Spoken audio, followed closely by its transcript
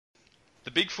The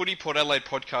Big Footy Port Adelaide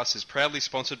podcast is proudly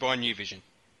sponsored by New Vision.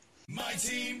 My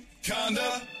team,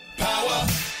 Conda, power.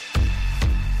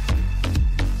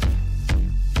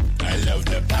 I love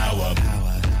the power.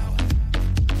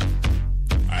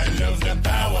 I love the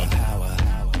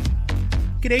power.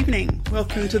 Good evening.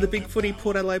 Welcome to the Big Footy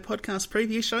Port Adelaide podcast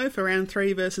preview show for round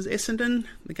 3 versus Essendon.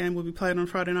 The game will be played on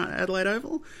Friday night at Adelaide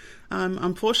Oval.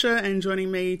 I'm Portia, and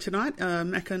joining me tonight,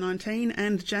 Mako19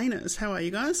 and Janus. How are you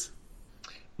guys?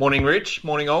 Morning, Rich.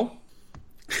 Morning, all.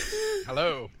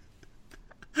 Hello.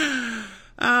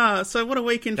 So what a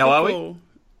week in How football.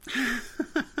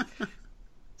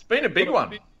 It's been a big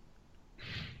one.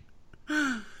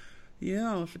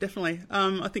 Yeah, definitely.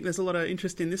 I think there's a lot of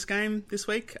interest in this game this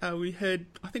week. We heard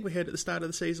at the start of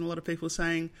the season a lot of people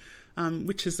saying,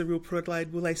 which is the real Port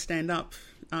Adelaide, will they stand up?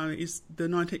 Is the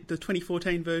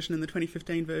 2014 version and the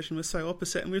 2015 version were so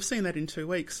opposite, and we've seen that in 2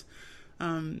 weeks.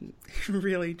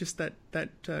 Really, just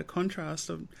that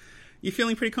contrast. You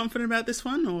feeling pretty confident about this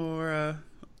one, or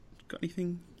got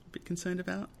anything a bit concerned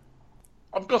about?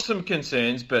 I've got some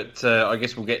concerns, but I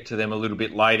guess we'll get to them a little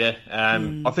bit later.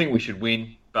 I think we should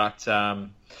win, but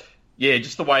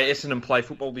just the way Essendon play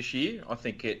football this year, I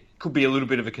think it could be a little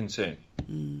bit of a concern.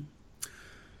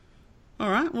 All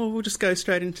right, well, we'll just go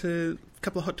straight into a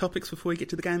couple of hot topics before we get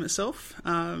to the game itself.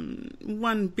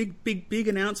 One big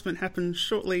announcement happened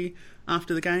shortly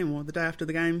after the game, or the day after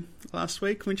the game last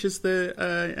week, which is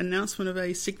the announcement of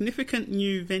a significant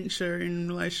new venture in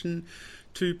relation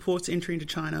to Port's entry into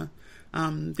China.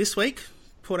 This week,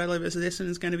 Port Adelaide versus Essendon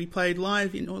is going to be played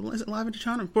live into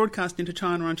China? Broadcast into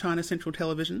China on China Central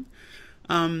Television.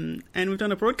 And we've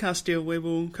done a broadcast deal where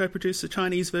we'll co-produce a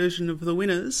Chinese version of The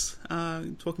Winners,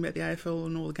 talking about the AFL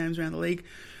and all the games around the league,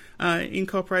 in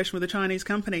cooperation with a Chinese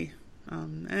company.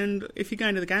 And if you go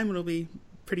into the game, it'll be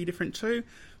pretty different too.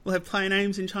 We'll have player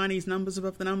names in Chinese numbers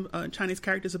above the number, Chinese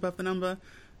characters above the number,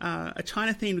 a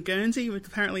China-themed Guernsey with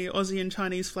apparently Aussie and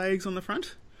Chinese flags on the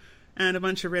front, and a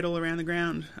bunch of red all around the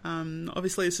ground.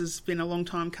 Obviously, this has been a long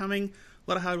time coming.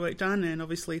 A lot of hard work done, and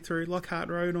obviously through Lockhart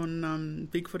Road on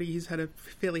Big Footy, he's had a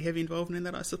fairly heavy involvement in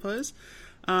that, I suppose.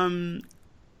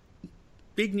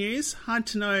 Big news. Hard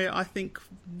to know, I think,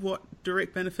 what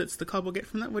direct benefits the club will get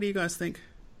from that. What do you guys think,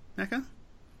 Naka?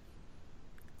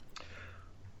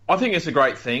 I think it's a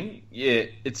great thing. Yeah,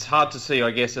 it's hard to see,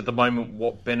 I guess, at the moment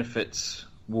what benefits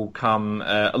will come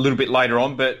a little bit later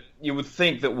on, but you would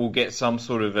think that we'll get some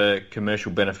sort of a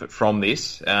commercial benefit from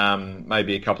this,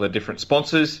 maybe a couple of different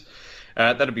sponsors.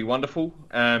 That'd be wonderful.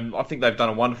 I think they've done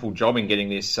a wonderful job in getting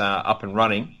this up and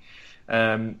running.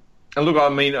 And look, I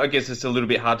mean, I guess it's a little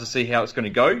bit hard to see how it's going to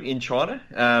go in China.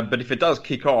 But if it does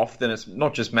kick off, then it's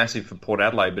not just massive for Port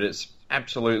Adelaide, but it's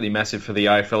absolutely massive for the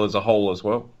AFL as a whole as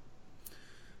well.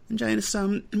 And Janus,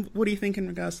 what do you think in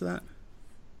regards to that?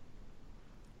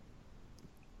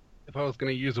 If I was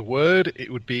going to use a word, it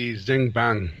would be Zheng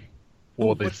Bang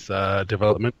for this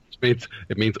development.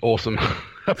 It means awesome,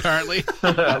 apparently.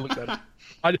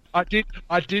 I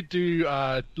did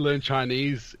learn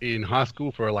Chinese in high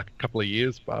school for like a couple of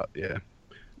years, but yeah.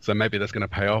 So maybe that's going to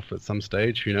pay off at some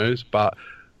stage, who knows. But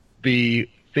the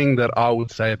thing that I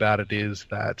would say about it is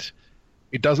that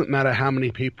it doesn't matter how many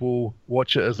people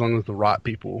watch it as long as the right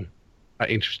people are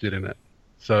interested in it.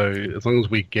 So as long as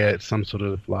we get some sort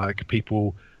of like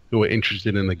people who are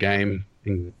interested in the game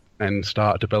and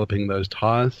start developing those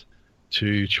ties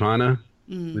to China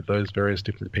with those various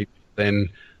different people, then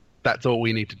that's all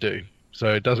we need to do. So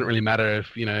it doesn't really matter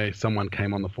if, someone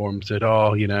came on the forum and said,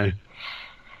 you're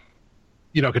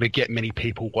not going to get many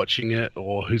people watching it,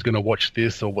 or who's going to watch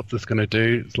this, or what's this going to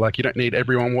do. It's like, you don't need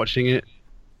everyone watching it.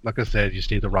 Like I said, you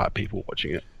just need the right people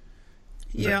watching it.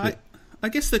 Yeah, I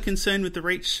guess the concern with the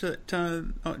reach that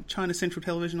China Central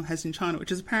Television has in China,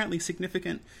 which is apparently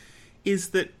significant, is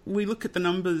that we look at the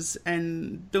numbers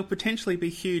and they'll potentially be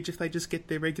huge if they just get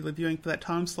their regular viewing for that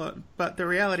time slot. But the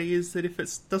reality is that if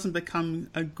it doesn't become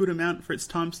a good amount for its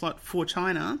time slot for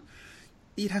China,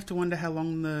 you'd have to wonder how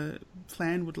long the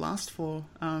plan would last for,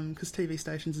 because TV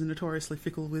stations are notoriously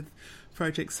fickle with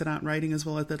projects that aren't rating as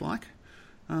well as they'd like.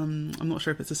 I'm not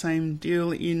sure if it's the same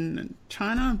deal in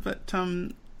China, but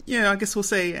I guess we'll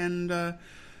see, and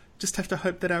just have to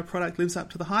hope that our product lives up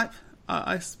to the hype.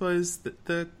 I suppose that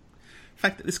the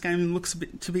fact that this game looks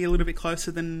to be a little bit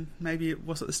closer than maybe it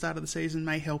was at the start of the season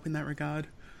may help in that regard.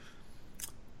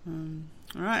 All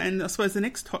right, and I suppose the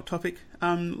next hot topic,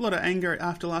 a lot of anger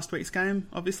after last week's game,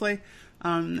 obviously,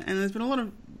 and there's been a lot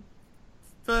of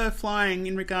fur flying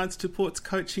in regards to Port's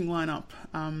coaching lineup.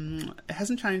 It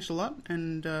hasn't changed a lot,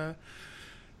 and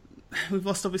we've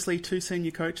lost obviously 2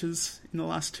 senior coaches in the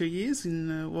last 2 years,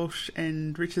 in Walsh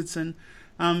and Richardson.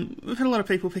 We've had a lot of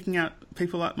people picking out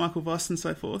people like Michael Voss and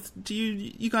so forth. Do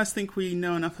you guys think we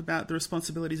know enough about the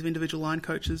responsibilities of individual line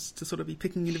coaches to sort of be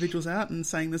picking individuals out and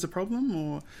saying there's a problem,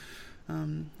 or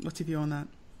what's your view on that?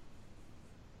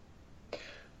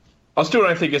 I still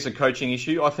don't think it's a coaching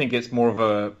issue. I think it's more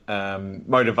of a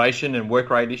motivation and work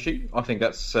rate issue. I think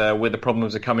that's where the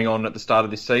problems are coming on at the start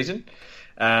of this season.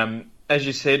 As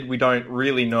you said, we don't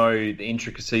really know the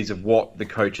intricacies of what the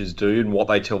coaches do and what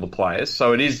they tell the players,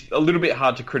 so it is a little bit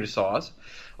hard to criticise.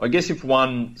 I guess if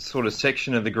one sort of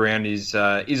section of the ground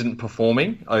isn't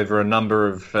performing over a number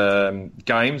of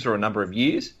games or a number of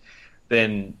years,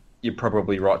 then you're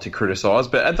probably right to criticise.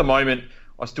 But at the moment,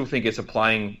 I still think it's a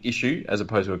playing issue as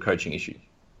opposed to a coaching issue.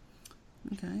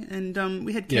 Okay, and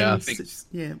we had Ken.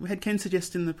 We had Ken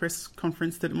suggest in the press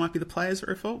conference that it might be the players that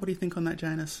are at fault. What do you think on that,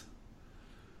 Janus?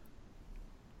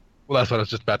 Well, that's what I was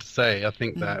just about to say. I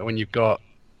think that when you've got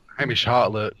Hamish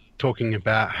Hartlett talking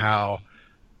about how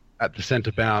at the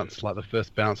centre bounce, like the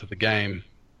first bounce of the game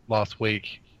last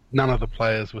week, none of the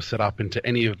players were set up into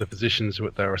any of the positions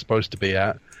that they were supposed to be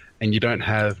at, and you don't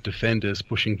have defenders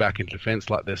pushing back into defence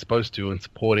like they're supposed to and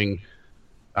supporting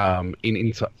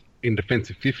in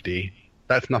defensive 50,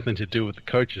 that's nothing to do with the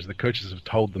coaches. The coaches have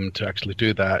told them to actually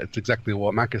do that. It's exactly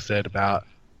what Macca said about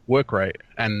work rate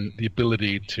and the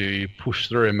ability to push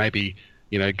through and maybe,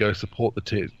 go support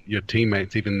your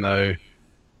teammates, even though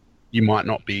you might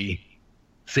not be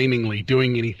seemingly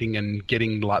doing anything and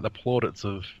getting like the plaudits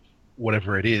of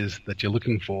whatever it is that you're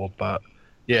looking for. But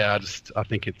yeah, I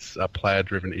think it's a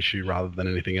player-driven issue rather than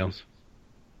anything else.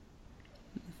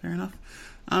 Fair enough.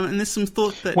 And there's some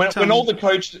thought that when all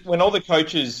the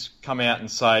coaches come out and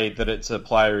say that it's a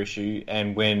player issue,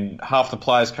 and when half the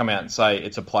players come out and say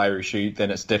it's a player issue,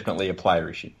 then it's definitely a player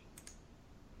issue.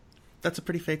 That's a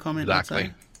pretty fair comment.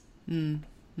 Exactly.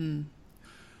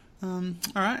 All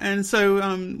right, and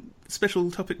so special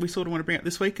topic we sort of want to bring up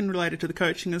this week and related to the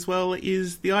coaching as well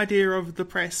is the idea of the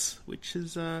press, which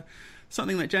is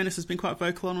something that Janus has been quite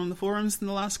vocal on the forums in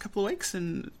the last couple of weeks,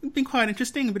 and it's been quite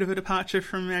interesting, a bit of a departure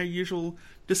from our usual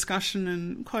discussion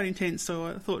and quite intense, so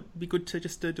I thought it'd be good to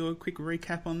just do a quick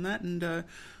recap on that and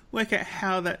work out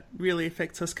how that really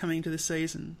affects us coming into this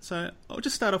season. So I'll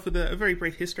just start off with a very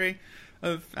brief history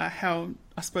of how,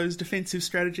 I suppose, defensive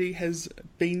strategy has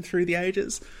been through the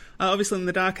ages. Obviously in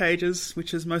the dark ages,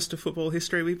 which is most of football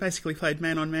history, we basically played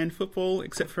man-on-man football,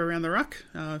 except for around the ruck,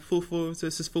 full forwards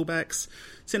versus full-backs,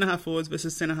 centre-half forwards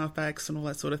versus centre-half backs and all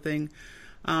that sort of thing.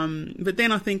 But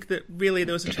then I think that really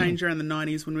there was a change around the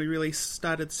 90s when we really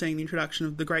started seeing the introduction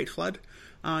of the Great Flood,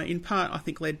 in part I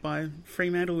think led by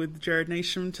Fremantle with Jared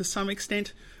Neesham to some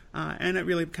extent, and it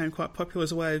really became quite popular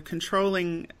as a way of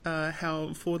controlling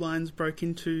how forward lines broke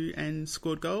into and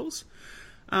scored goals.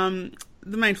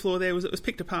 The main flaw there was it was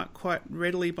picked apart quite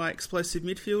readily by explosive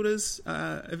midfielders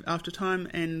after time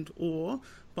and or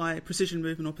by precision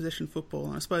movement or possession football.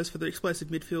 And I suppose for the explosive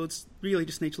midfields, really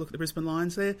just need to look at the Brisbane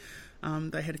Lions there.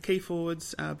 They had key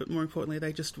forwards, but more importantly,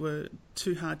 they just were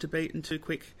too hard to beat and too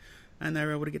quick, and they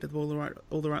were able to get to the ball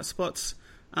all the right spots.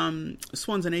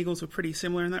 Swans and Eagles were pretty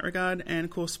similar in that regard, and of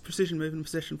course precision movement and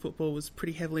possession football was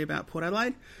pretty heavily about Port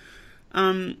Adelaide.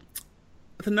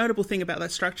 The notable thing about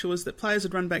that structure was that players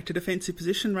would run back to defensive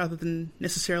position rather than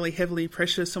necessarily heavily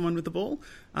pressure someone with the ball,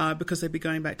 because they'd be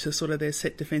going back to sort of their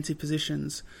set defensive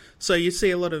positions. So you'd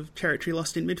see a lot of territory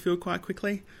lost in midfield quite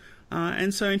quickly.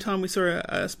 And so in time we saw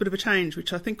a bit of a change,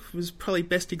 which I think was probably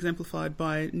best exemplified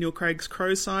by Neil Craig's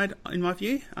Crows side, in my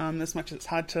view. As much as it's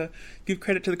hard to give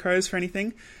credit to the Crows for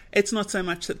anything, it's not so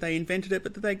much that they invented it,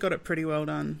 but that they got it pretty well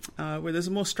done, where there's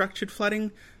a more structured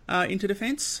flooding into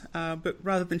defence, but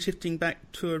rather than shifting back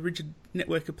to a rigid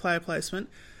network of player placement,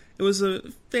 it was a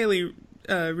fairly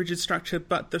rigid structure,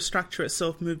 but the structure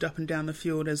itself moved up and down the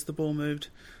field as the ball moved,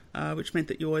 which meant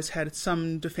that you always had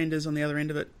some defenders on the other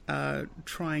end of it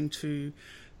trying to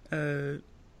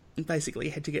basically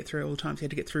had to get through all the times. You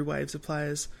had to get through waves of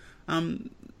players.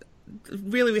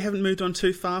 Really, we haven't moved on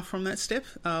too far from that step,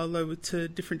 although to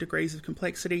different degrees of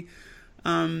complexity.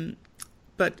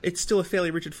 But it's still a fairly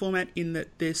rigid format in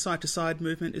that their side-to-side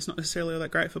movement is not necessarily all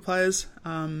that great for players.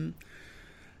 And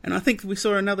I think we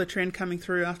saw another trend coming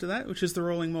through after that, which is the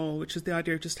rolling maul, which is the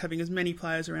idea of just having as many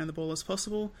players around the ball as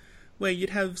possible, where you'd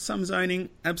have some zoning,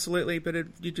 absolutely, but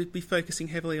you'd just be focusing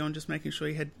heavily on just making sure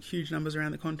you had huge numbers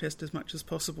around the contest as much as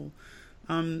possible.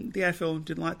 The AFL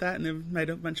didn't like that, and they've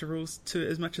made a bunch of rules to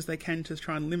as much as they can to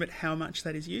try and limit how much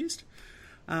that is used.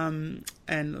 and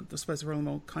I suppose the rolling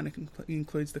ball kind of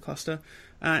includes the cluster.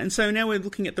 And so now we're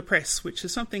looking at the press, which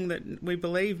is something that we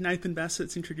believe Nathan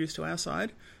Bassett's introduced to our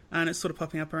side, and it's sort of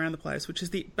popping up around the place, which is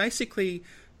basically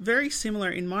very similar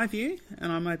in my view,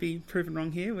 and I might be proven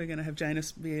wrong here. We're going to have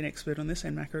Janus be an expert on this,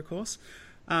 and Macca, of course.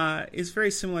 Is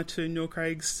very similar to Neil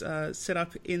Craig's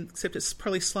setup, except it's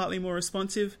probably slightly more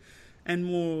responsive and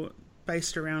more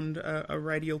based around a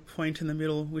radial point in the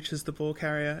middle, which is the ball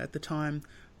carrier at the time,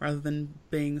 rather than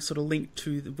being sort of linked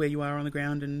to where you are on the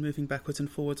ground and moving backwards and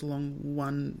forwards along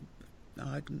one,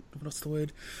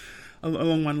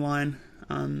 along one line.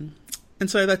 And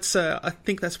so that's, I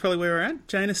think that's probably where we're at.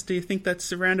 Janus, do you think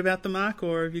that's around about the mark,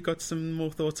 or have you got some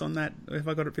more thoughts on that? Have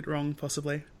I got it a bit wrong,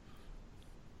 possibly?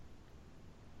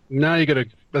 No,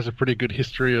 that's a pretty good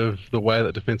history of the way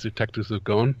that defensive tactics have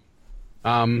gone.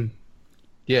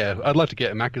 Yeah, I'd like to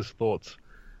get Macca's thoughts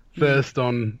first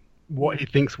on what he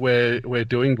thinks we're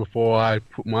doing before I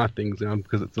put my things down,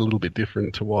 because it's a little bit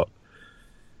different to what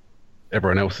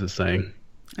everyone else is saying.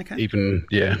 Okay.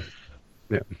 Yeah.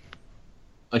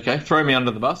 Okay, throw me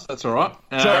under the bus. That's all right.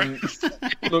 Sorry.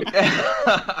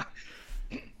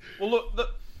 Look,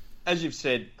 as you've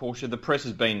said, Portia, the press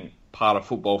has been part of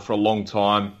football for a long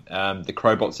time. The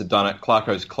Crowbots have done it.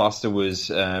 Clarko's cluster was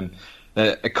a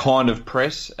kind of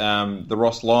press. The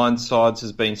Ross Lions sides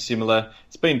has been similar.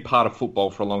 It's been part of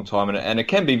football for a long time, and it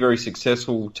can be very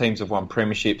successful. Teams have won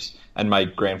premierships and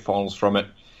made grand finals from it.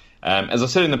 As I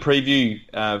said in the preview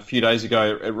a few days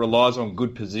ago, it relies on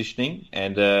good positioning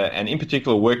and in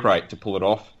particular work rate to pull it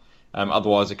off.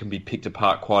 Otherwise, it can be picked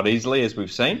apart quite easily, as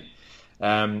we've seen.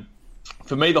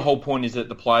 For me, the whole point is that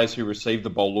the players who receive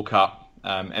the ball look up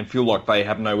and feel like they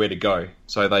have nowhere to go.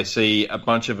 So they see a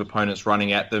bunch of opponents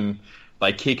running at them,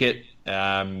 they kick it,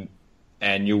 and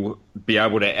you'll be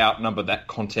able to outnumber that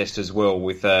contest as well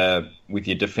with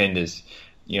your defenders.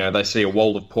 You know, they see a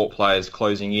wall of Port players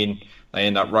closing in. They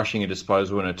end up rushing a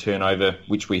disposal and a turnover,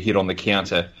 which we hit on the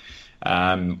counter,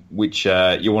 which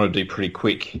you want to do pretty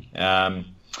quick.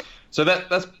 So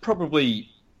that's probably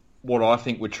what I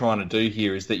think we're trying to do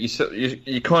here, is that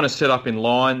you kind of set up in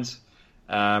lines,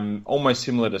 almost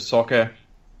similar to soccer.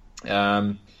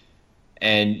 And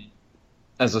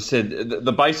as I said,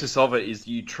 the basis of it is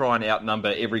you try and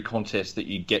outnumber every contest that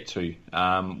you get to,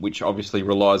 which obviously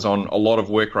relies on a lot of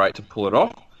work rate to pull it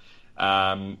off.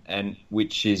 And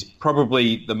which is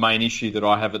probably the main issue that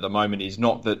I have at the moment, is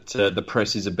not that the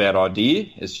press is a bad idea.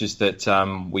 It's just that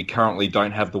we currently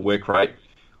don't have the work rate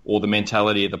or the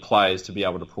mentality of the players to be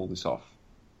able to pull this off.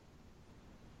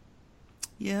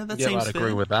 Yeah, that seems I'd fair.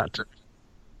 agree with that.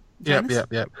 Janus?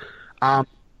 Yep.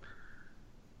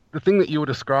 The thing that you were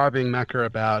describing, Macca,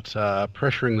 about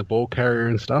pressuring the ball carrier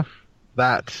and stuff,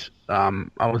 that I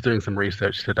was doing some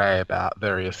research today about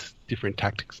various different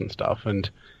tactics and stuff, and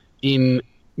in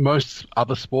most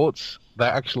other sports, they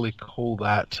actually call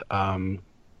that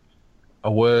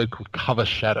a word called cover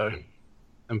shadow.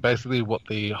 And basically what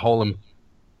the whole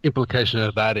implication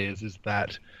of that is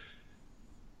that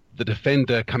the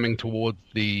defender coming towards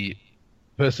the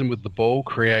person with the ball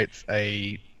creates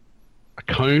a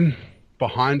cone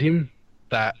behind him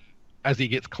that, as he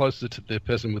gets closer to the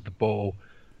person with the ball,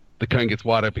 the cone gets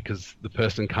wider because the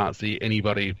person can't see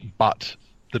anybody but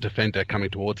the defender coming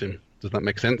towards him. Does that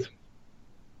make sense?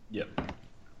 Yep.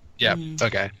 Yeah.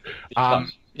 Okay.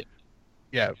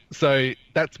 Yeah. So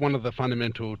that's one of the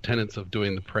fundamental tenets of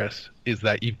doing the press, is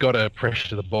that you've got to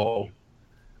pressure the ball.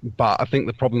 But I think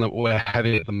the problem that we're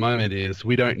having at the moment is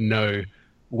we don't know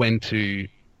when to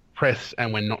press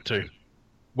and when not to.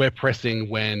 We're pressing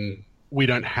when we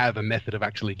don't have a method of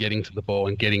actually getting to the ball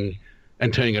and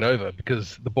turning it over,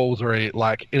 because the ball's already,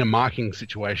 like in a marking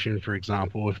situation, for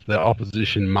example, if the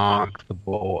opposition marks the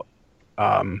ball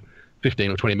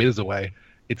 15 or 20 meters away,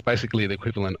 it's basically the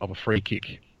equivalent of a free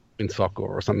kick in soccer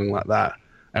or something like that.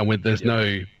 And when there's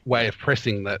no way of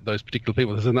pressing those particular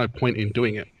people, there's no point in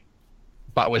doing it.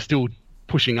 But we're still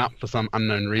pushing up for some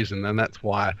unknown reason, and that's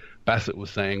why Bassett was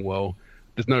saying, well,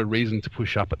 there's no reason to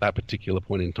push up at that particular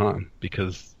point in time,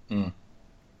 because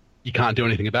you can't do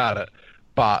anything about it.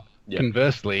 But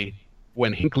conversely,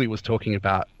 when Hinckley was talking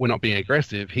about we're not being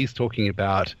aggressive, he's talking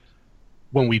about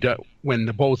when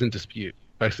the ball's in dispute,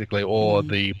 basically, or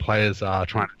the players are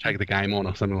trying to take the game on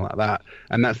or something like that.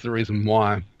 And that's the reason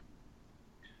why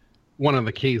one of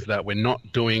the keys that we're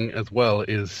not doing as well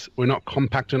is we're not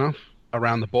compact enough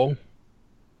around the ball,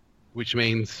 which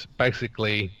means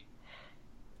basically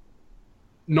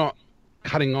not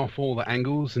cutting off all the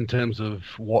angles in terms of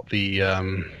what the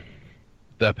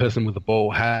person with the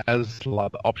ball has,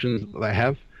 like the options that they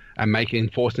have,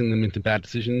 and forcing them into bad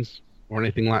decisions or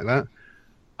anything like that.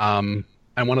 And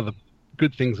one of the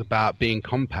good things about being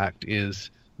compact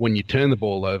is when you turn the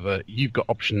ball over, you've got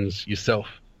options yourself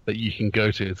that you can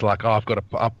go to. It's like, oh, I've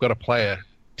got a player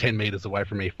 10 meters away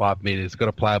from me, 5 meters, got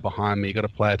a player behind me, got a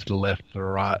player to the left, to the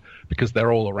right, because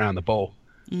they're all around the ball.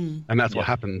 And that's what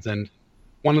happens. And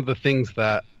one of the things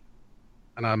that,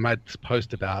 and I made this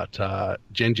post about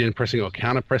gen pressing or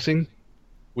counter pressing,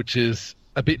 which is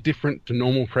a bit different to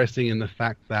normal pressing in the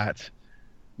fact that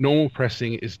normal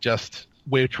pressing is just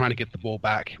we're trying to get the ball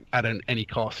back at any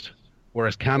cost.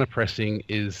 Whereas counter pressing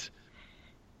is,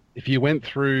 if you went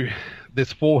through,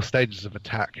 there's 4 stages of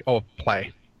attack, of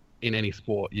play in any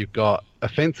sport. You've got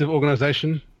offensive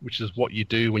organization, which is what you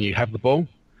do when you have the ball.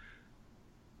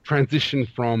 Transition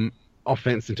from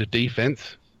offense into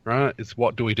defense, right? It's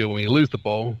what do we do when we lose the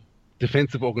ball.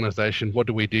 Defensive organization, what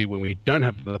do we do when we don't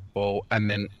have the ball? And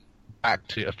then back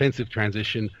to offensive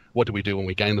transition, what do we do when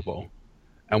we gain the ball?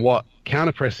 And what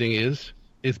counter pressing is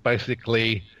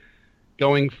basically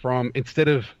going from, instead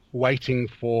of waiting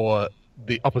for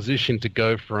the opposition to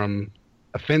go from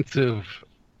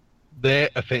their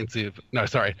defensive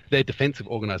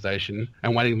organization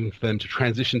and waiting for them to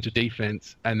transition to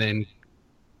defense and then,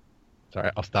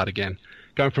 I'll start again.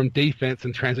 Going from defense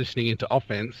and transitioning into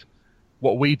offense,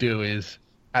 what we do is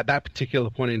at that particular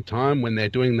point in time when they're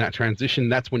doing that transition,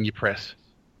 that's when you press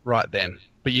right then.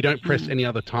 But you don't press any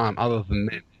other time other than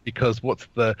then, because what's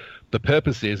the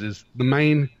purpose is the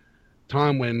main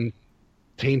time when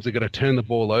teams are going to turn the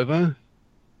ball over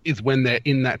is when they're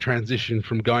in that transition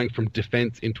from going from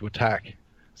defense into attack,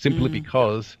 simply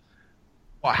because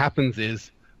what happens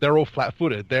is they're all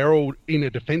flat-footed. They're all in a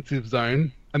defensive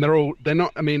zone, and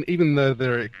even though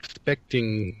they're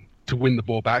expecting to win the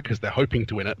ball back because they're hoping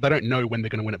to win it, they don't know when they're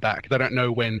going to win it back. They don't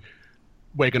know when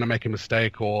we're going to make a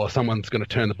mistake or someone's going to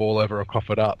turn the ball over or cough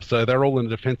it up. So they're all in a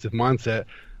defensive mindset.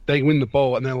 They win the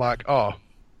ball and they're like, oh,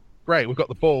 great, we've got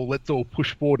the ball. Let's all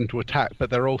push forward into attack. But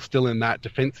they're all still in that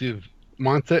defensive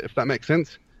mindset, if that makes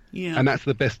sense. Yeah. And that's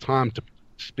the best time to,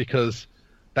 because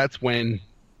that's when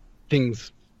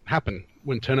things happen,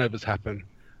 when turnovers happen.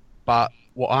 But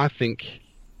what I think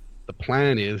the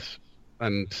plan is,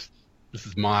 and this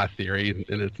is my theory,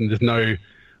 and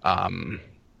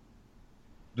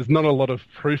there's not a lot of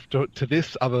proof to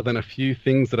this other than a few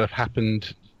things that have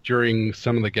happened during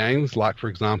some of the games, like, for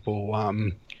example,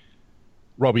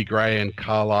 Robbie Gray and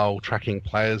Carlisle tracking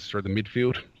players through the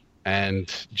midfield,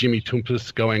 and Jimmy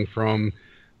Toumpas going from,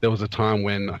 there was a time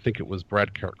when I think it was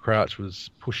Brad Crouch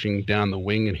was pushing down the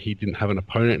wing and he didn't have an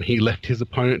opponent, and he left his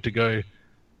opponent to go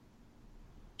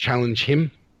challenge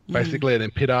him, basically, and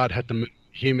then Pittard had to move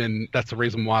him, and that's the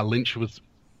reason why Lynch was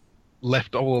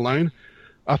left all alone.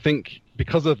 I think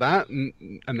because of that,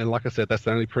 and then, like I said, that's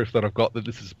the only proof that I've got that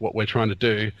this is what we're trying to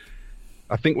do.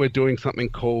 I think we're doing something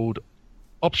called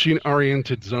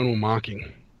option-oriented zonal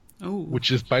marking,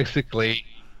 which is basically,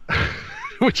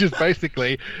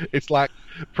 it's like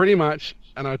pretty much,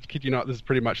 and I kid you not, this is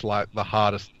pretty much like the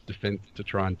hardest defense to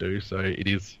try and do. So it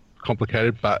is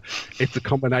complicated, but it's a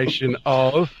combination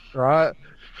of, right,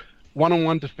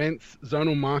 one-on-one defense,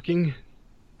 zonal marking,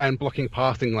 and blocking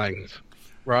passing lanes,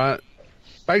 right?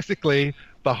 Basically,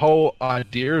 the whole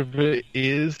idea of it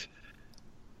is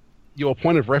your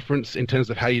point of reference in terms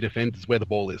of how you defend is where the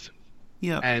ball is.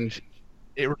 Yeah. And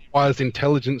it requires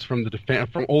intelligence from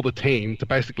from all the team to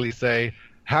basically say,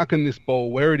 how can this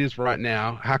ball, where it is right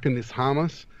now, how can this harm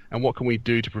us, and what can we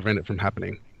do to prevent it from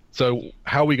happening? So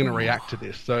how are we going to react to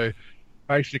this? So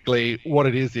basically what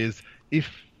it is if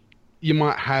you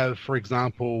might have, for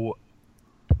example,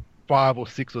 5 or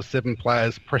 6 or 7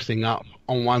 players pressing up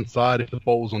on one side if the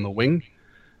ball's on the wing,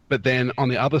 but then on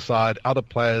the other side, other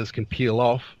players can peel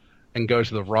off and go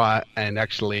to the right and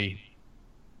actually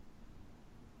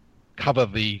cover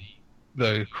the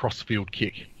cross-field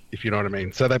kick, if you know what I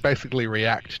mean. So they basically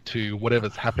react to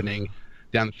whatever's happening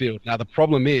down the field. Now, the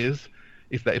problem is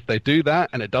that if they do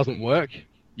that and it doesn't work,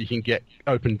 you can get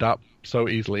opened up so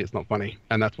easily it's not funny.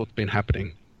 And that's what's been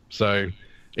happening. So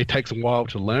it takes a while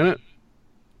to learn it,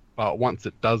 but once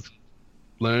it does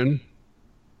learn,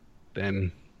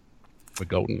 then we're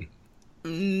golden.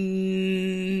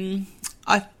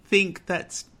 I think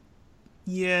that's...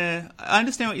 Yeah, I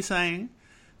understand what you're saying.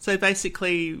 So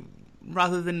basically,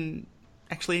 rather than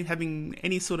actually having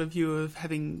any sort of view of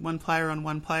having one player on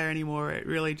one player anymore, it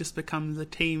really just becomes a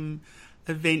team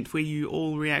event where you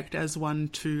all react as one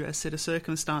to a set of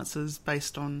circumstances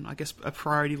based on, I guess, a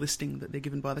priority listing that they're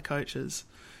given by the coaches.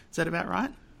 Is that about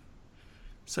right?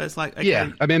 So it's like... Okay,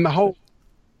 yeah, I mean, the whole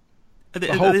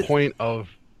point of...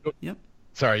 Yep.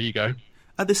 Sorry, you go.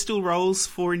 Are there still roles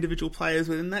for individual players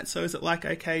within that? So is it like,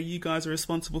 okay, you guys are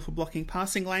responsible for blocking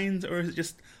passing lanes, or is it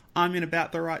just, I'm in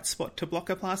about the right spot to block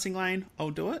a passing lane,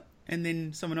 I'll do it. And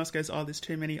then someone else goes, oh, there's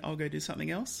too many, I'll go do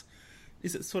something else.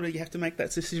 Is it sort of you have to make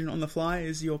that decision on the fly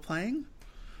as you're playing?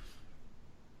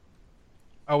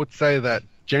 I would say that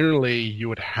generally you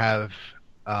would have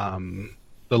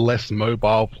the less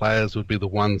mobile players would be the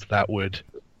ones that would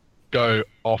go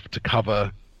off to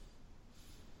cover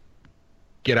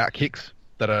get-out kicks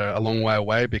that are a long way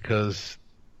away because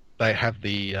they have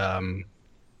the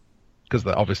because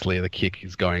obviously the kick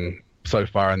is going so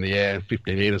far in the air,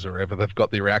 50 meters or whatever. They've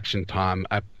got the reaction time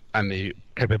and the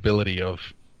capability of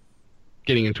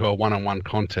getting into a one-on-one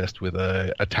contest with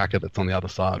a attacker that's on the other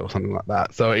side or something like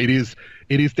that. So it is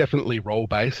definitely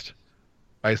role-based,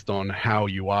 based on how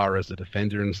you are as a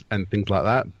defender and things like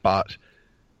that. But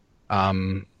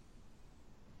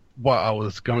what I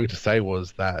was going to say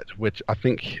was that, which I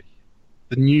think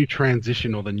the new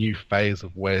transition or the new phase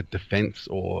of where defense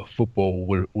or football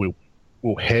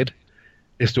will head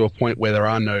is to a point where there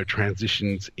are no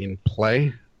transitions in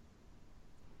play.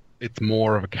 It's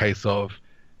more of a case of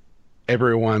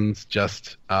everyone's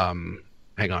just hang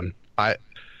on. I'm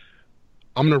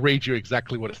going to read you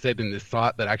exactly what it said in this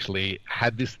site that actually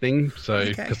had this thing, so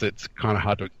because it's kind of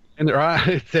hard to. And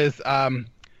it says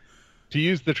to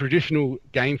use the traditional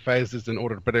game phases in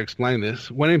order to better explain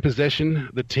this. When in possession,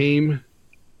 the team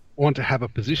want to have a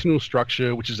positional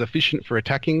structure which is efficient for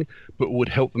attacking, but would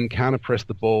help them counter-press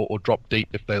the ball or drop deep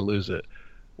if they lose it.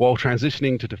 While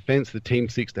transitioning to defense, the team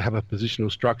seeks to have a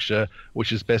positional structure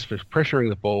which is best for pressuring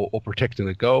the ball or protecting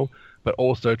the goal, but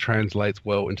also translates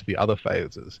well into the other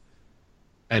phases.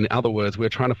 And in other words, we're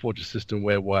trying to forge a system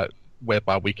whereby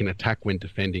we can attack when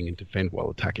defending and defend while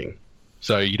attacking.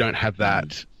 So you don't have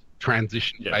that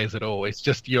transition phase at all. It's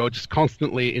just you're just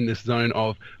constantly in this zone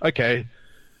of, okay,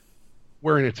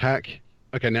 we're in attack.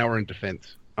 Okay, now we're in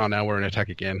defense. Oh, now we're in attack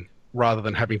again. Rather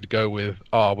than having to go with,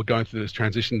 oh, we're going through this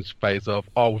transitions phase of,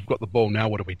 oh, we've got the ball, now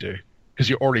what do we do? Because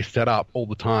you're already set up all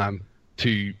the time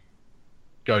to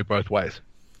go both ways.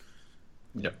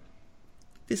 Yep.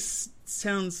 This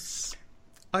sounds,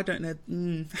 I don't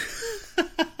know.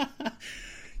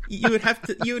 You would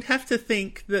have to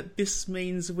think that this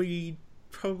means we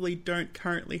probably don't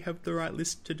currently have the right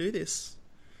list to do this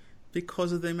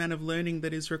because of the amount of learning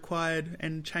that is required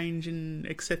and change in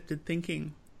accepted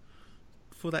thinking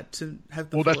for that to have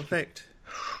the full effect.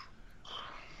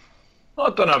 I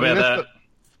don't know about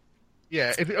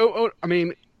that. I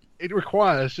mean, it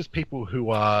requires just people who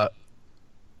are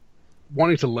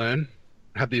wanting to learn,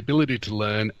 have the ability to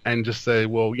learn, and just say,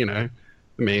 well, I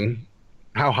mean,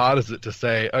 how hard is it to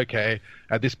say, okay,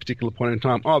 at this particular point in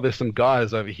time, oh, there's some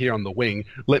guys over here on the wing,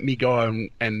 let me go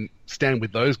and stand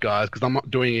with those guys because I'm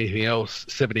not doing anything else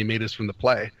 70 meters from the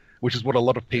play, which is what a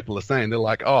lot of people are saying. They're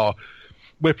like, oh,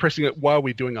 we're pressing it. Why are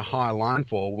we doing a high line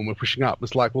for when we're pushing up?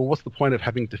 It's like, well, what's the point of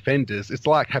having defenders? It's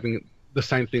like having the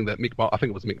same thing that Mick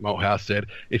Malthouse said.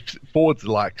 If forwards are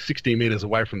like 60 meters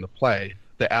away from the play,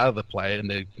 they're out of the play and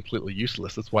they're completely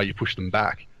useless. That's why you push them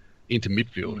back into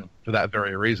midfield for that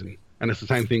very reason. And it's the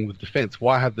same thing with defense.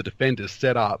 Why have the defenders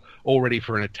set up all ready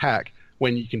for an attack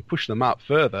when you can push them up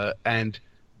further and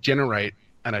generate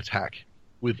an attack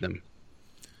with them?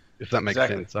 If that makes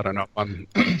sense. I don't know if I'm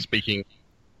speaking.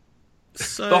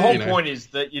 So, the whole point is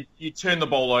that you turn the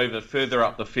ball over further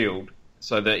up the field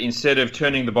so that instead of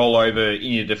turning the ball over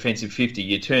in your defensive 50,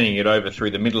 you're turning it over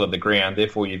through the middle of the ground.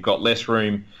 Therefore, you've got less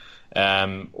room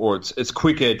or it's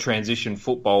quicker transition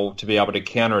football to be able to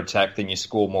counter-attack than you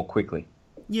score more quickly.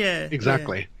 Yeah,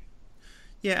 exactly.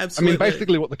 Yeah, absolutely. I mean,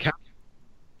 basically, what the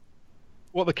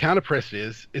counter press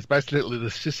is basically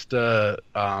the sister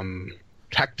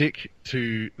tactic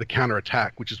to the counter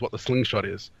attack, which is what the slingshot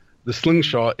is. The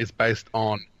slingshot is based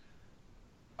on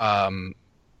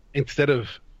instead of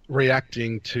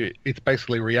reacting to, it's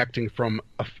basically reacting from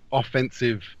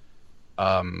offensive,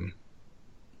 the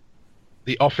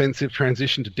offensive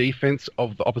transition to defense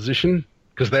of the opposition.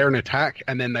 Because they're in attack,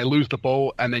 and then they lose the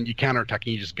ball, and then you counter-attack,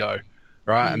 and you just go,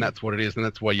 right? And that's what it is, and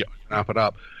that's why you open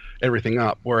everything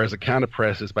up. Whereas a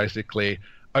counter-press is basically,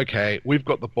 okay, we've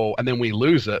got the ball, and then we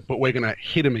lose it, but we're going to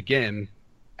hit them again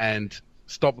and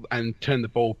stop and turn the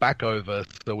ball back over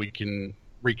so we can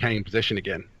regain possession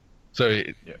again. So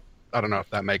I don't know if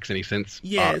that makes any sense.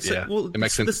 Yeah, it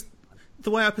makes sense. The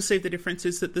way I perceive the difference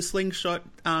is that the slingshot,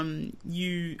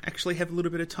 you actually have a little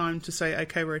bit of time to say,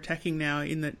 okay, we're attacking now,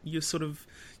 in that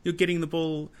you're getting the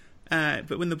ball,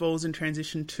 but when the ball's in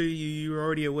transition to you, you're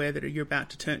already aware that you're about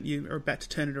to turn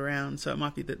it around. So it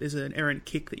might be that there's an errant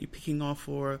kick that you're picking off,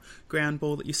 or a ground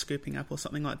ball that you're scooping up, or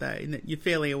something like that, in that you're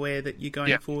fairly aware that you're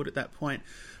going forward at that point.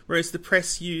 Whereas the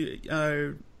press, you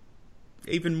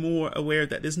even more aware of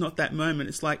that. There's not that moment.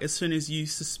 It's like as soon as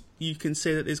you can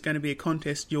see that there's going to be a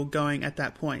contest, you're going at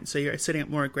that point. So you're setting up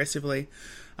more aggressively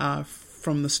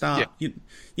from the start. Yeah.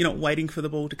 You're not waiting for the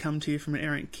ball to come to you from an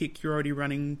errant kick. You're already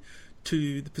running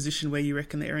to the position where you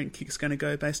reckon the errant kick's going to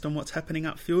go based on what's happening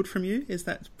upfield from you. Is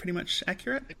that pretty much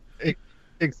accurate?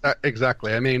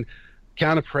 Exactly. I mean,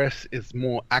 counter press is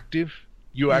more active.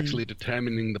 You're actually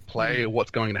determining the play or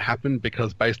what's going to happen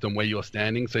because based on where you're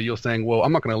standing. So you're saying, well,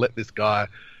 I'm not going to let this guy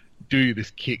do this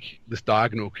kick, this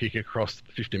diagonal kick across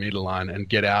the 50-meter line and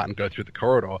get out and go through the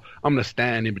corridor. I'm going to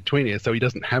stand in between here, so he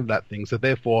doesn't have that thing. So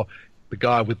therefore, the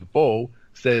guy with the ball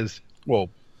says, well,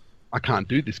 I can't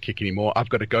do this kick anymore. I've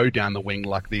got to go down the wing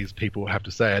like these people have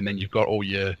to say, and then you've got all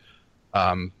your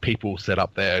people set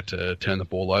up there to turn the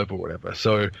ball over or whatever.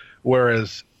 So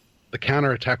whereas the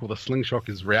counter-attack or the slingshot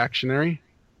is reactionary,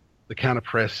 the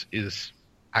counter-press is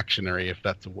actionary, if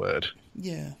that's a word.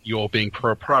 Yeah. You're being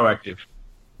Proactive.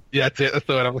 Yeah, that's it. That's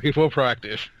the word I'm looking for.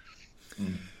 Proactive.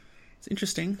 It's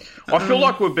interesting. I feel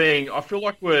like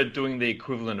we're doing the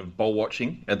equivalent of ball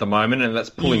watching at the moment, and that's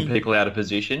pulling people out of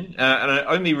position. And it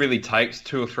only really takes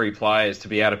 2 or 3 players to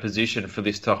be out of position for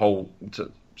this to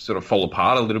sort of fall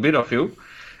apart a little bit, I feel.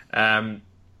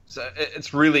 So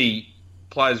it's really,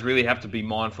 players really have to be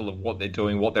mindful of what they're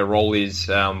doing, what their role is,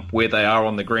 where they are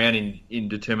on the ground in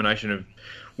determination of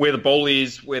where the ball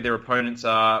is, where their opponents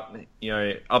are,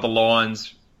 other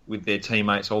lines with their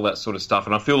teammates, all that sort of stuff.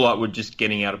 And I feel like we're just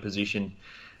getting out of position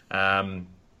by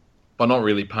not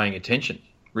really paying attention,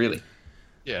 really.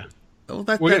 Yeah. Well,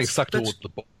 We're getting sucked towards the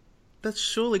ball. That's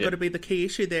surely got to be the key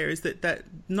issue there, is that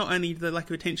not only the lack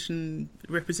of attention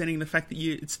representing the fact that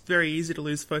it's very easy to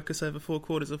lose focus over 4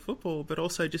 quarters of football, but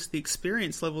also just the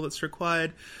experience level that's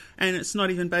required. And it's not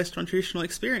even based on traditional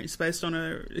experience, based on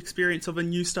a experience of a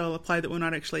new style of play that we're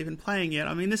not actually even playing yet.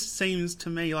 I mean, this seems to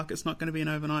me like it's not going to be an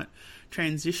overnight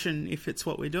transition if it's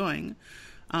what we're doing.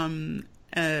 I'm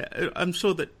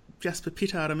sure that Jasper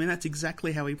Pittard, I mean, that's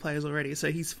exactly how he plays already,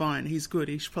 so he's fine, he's good.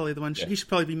 He should probably he should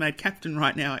probably be made captain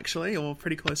right now, actually, or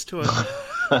pretty close to it.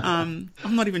 I'm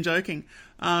not even joking.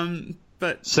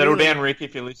 But settle down, Rick,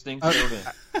 if you're listening. Settle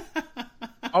down.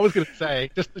 I was going to say,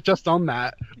 just on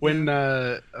that, when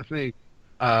I think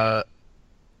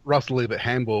Russell Ebert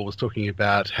Handball was talking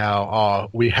about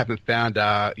how we haven't found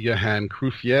our Johan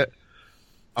Cruyff yet,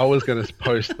 I was going to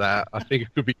post that. I think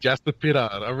it could be Jasper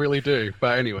Pittard. I really do.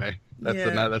 But anyway,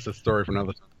 that's a story for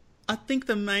another time. I think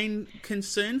the main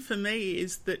concern for me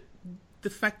is that the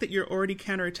fact that you're already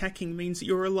counter-attacking means that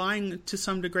you're relying to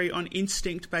some degree on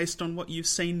instinct based on what you've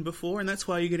seen before, and that's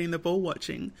why you're getting the ball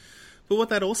watching. But what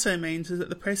that also means is that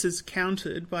the press is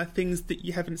countered by things that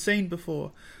you haven't seen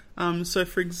before. So,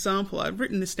 for example, I've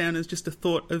written this down as just a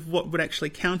thought of what would actually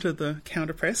counter the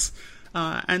counter-press.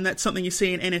 And that's something you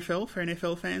see in NFL, for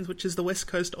NFL fans, which is the West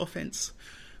Coast offense,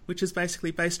 which is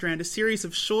basically based around a series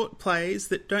of short plays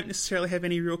that don't necessarily have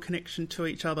any real connection to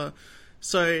each other.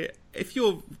 So if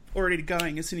you're already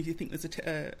going, as soon as you think there's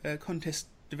a contest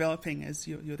developing as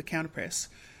you're the counter-press,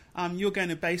 you're going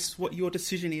to base what your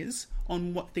decision is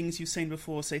on what things you've seen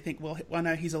before. So you think, well, I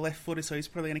know he's a left footer, so he's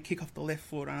probably going to kick off the left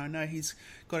foot. And I know he's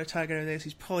got a target over there, so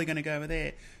he's probably going to go over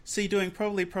there. So you're doing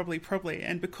probably.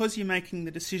 And because you're making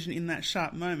the decision in that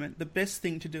sharp moment, the best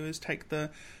thing to do is take the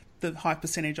high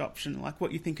percentage option, like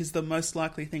what you think is the most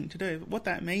likely thing to do. But what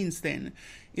that means then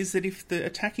is that if the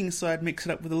attacking side mix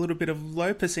it up with a little bit of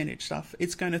low percentage stuff,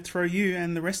 it's going to throw you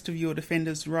and the rest of your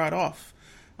defenders right off.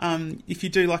 If you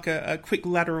do like a quick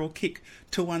lateral kick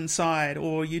to one side,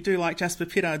 or you do like Jasper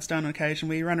Pittard's done on occasion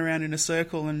where you run around in a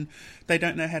circle and they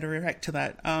don't know how to react to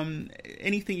that,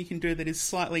 anything you can do that is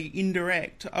slightly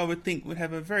indirect, I would think would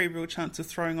have a very real chance of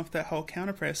throwing off that whole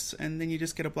counter press, and then you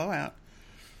just get a blowout.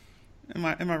 Am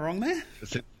I wrong there?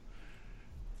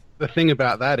 The thing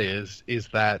about that is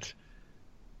that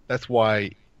that's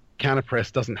why counter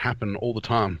press doesn't happen all the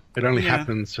time. It only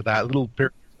happens for that little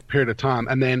period of time,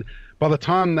 and then by the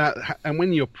time and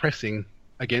when you're pressing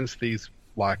against these,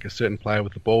 like a certain player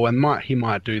with the ball, and he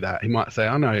might do that. He might say,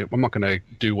 "I know, I'm not going to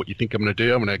do what you think I'm going to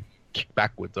do. I'm going to kick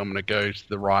backwards. I'm going to go to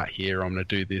the right here. I'm going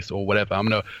to do this or whatever. I'm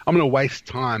going to waste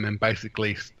time and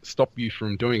basically stop you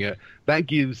from doing it." That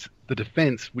gives the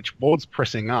defense, which was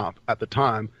pressing up at the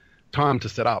time to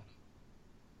set up.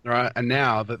 Right, and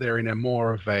now that they're in a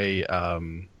more of a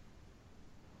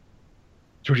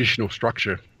traditional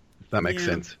structure, if that makes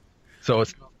sense. So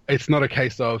it's not a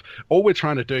case of, all we're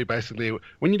trying to do basically,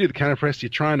 when you do the counter press, you're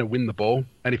trying to win the ball,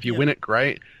 and if you win it,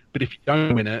 great. But if you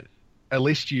don't win it, at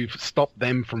least you've stopped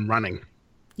them from running.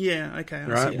 Yeah, okay.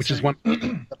 Right, which is one.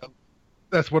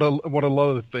 That's what a lot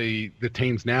of the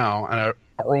teams now are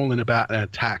all in about an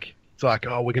attack. it's like,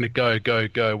 oh, we're going to go,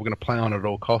 we're going to play on it at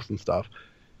all costs and stuff.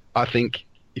 I think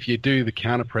if you do the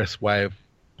counter press way of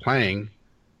playing,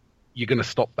 you're going to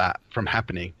stop that from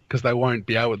happening because they won't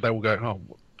be able. They will go, oh,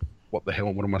 what the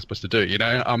hell? What am I supposed to do? You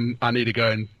know, I need to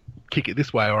go and kick it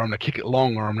this way, or I'm going to kick it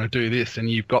long, or I'm going to do this, and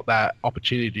you've got that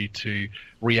opportunity to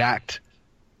react.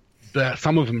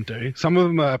 Some of them do. Some of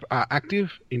them are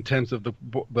active in terms of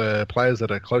the players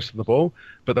that are close to the ball,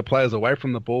 but the players away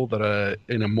from the ball that are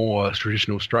in a more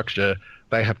traditional structure,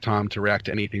 they have time to react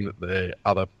to anything that the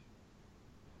other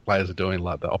players are doing,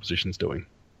 like the opposition's doing.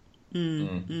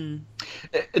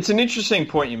 It's an interesting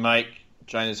point you make,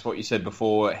 Jonas, what you said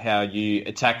before, how you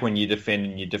attack when you defend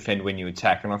and you defend when you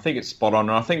attack. And I think it's spot on.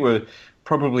 And I think we're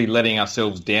probably letting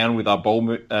ourselves down with our ball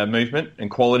movement and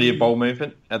quality of ball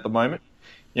movement at the moment.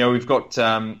 You know, we've got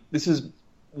this is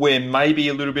where maybe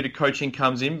a little bit of coaching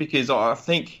comes in, because I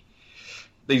think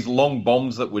these long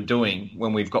bombs that we're doing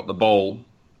when we've got the ball,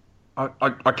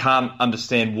 I can't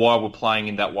understand why we're playing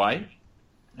in that way.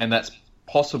 And that's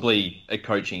possibly a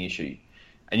coaching issue.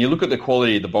 And you look at the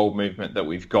quality of the ball movement that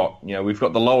we've got. You know, we've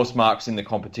got the lowest marks in the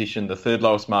competition, the third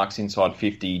lowest marks inside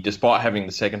 50, despite having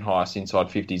the second highest inside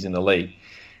 50s in the league.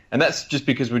 And that's just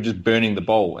because we're just burning the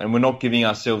ball, and we're not giving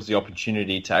ourselves the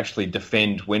opportunity to actually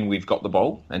defend when we've got the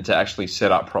ball and to actually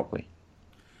set up properly.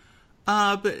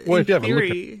 But in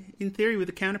theory, with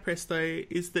the counter press though,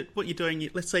 is that what you're doing?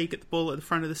 Let's say you get the ball at the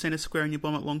front of the centre square and you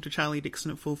bomb it long to Charlie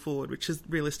Dixon at full forward, which is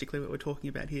realistically what we're talking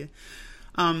about here.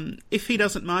 If he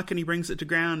doesn't mark and he brings it to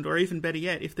ground, or even better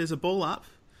yet, if there's a ball up,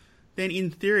 then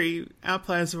in theory, our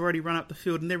players have already run up the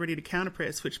field and they're ready to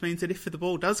counter-press, which means that if the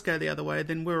ball does go the other way,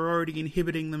 then we're already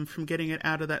inhibiting them from getting it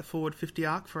out of that forward 50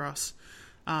 arc for us.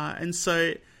 And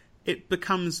so it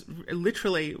becomes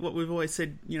literally what we've always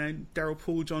said, you know, Darryl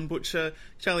Poole, John Butcher,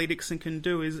 Charlie Dixon can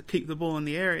do is keep the ball in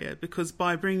the area, because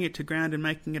by bringing it to ground and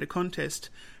making it a contest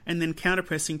and then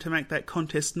counter-pressing to make that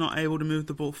contest not able to move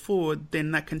the ball forward,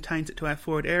 then that contains it to our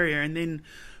forward area, and then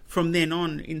from then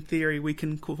on, in theory, we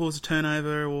can cause a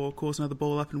turnover or cause another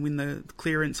ball up and win the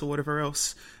clearance or whatever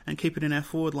else and keep it in our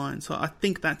forward line. So I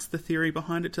think that's the theory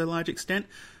behind it to a large extent,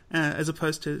 as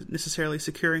opposed to necessarily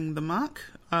securing the mark.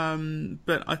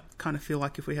 But I kind of feel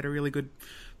like if we had a really good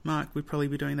mark, we'd probably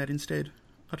be doing that instead.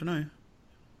 I don't know.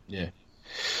 Yeah.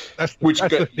 That's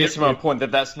my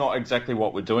point, that's not exactly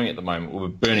what we're doing at the moment. We're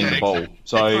burning the ball.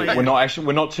 So we're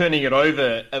not turning it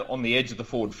over on the edge of the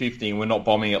forward 50, and we're not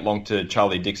bombing it long to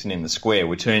Charlie Dixon in the square.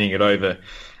 We're turning it over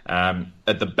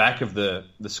at the back of the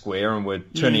square, and we're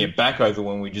turning it back over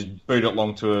when we just boot it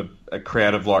long to a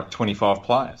crowd of like 25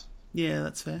 players. Yeah,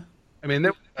 that's fair. I mean,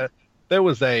 there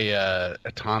was a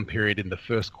time period in the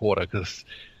first quarter, because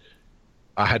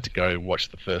I had to go watch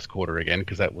the first quarter again,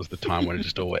 because that was the time when it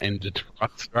just all ended.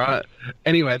 Right?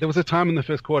 Anyway, there was a time in the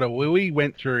first quarter where we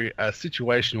went through a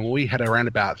situation where we had around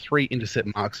about 3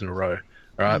 intercept marks in a row.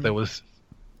 Right? There was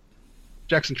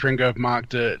Jackson Trengove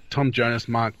marked it, Tom Jonas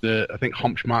marked it, I think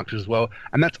Homch marked it as well,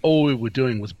 and that's all we were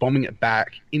doing was bombing it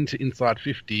back into inside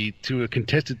 50 to a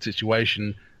contested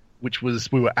situation, which was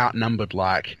we were outnumbered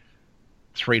like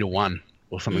 3-1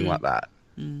 or something like that.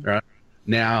 Right?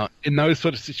 Now, in those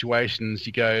sort of situations,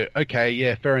 you go, okay,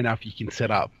 yeah, fair enough, you can set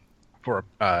up for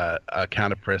a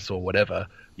counter press or whatever,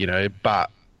 you know, but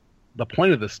the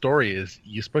point of the story is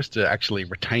you're supposed to actually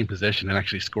retain possession and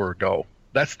actually score a goal.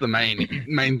 That's the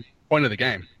main point of the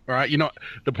game, all right?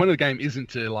 The point of the game isn't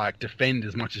to, like, defend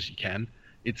as much as you can.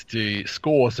 It's to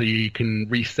score so you can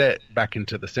reset back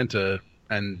into the center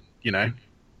and, you know,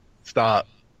 start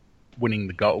winning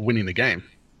the game.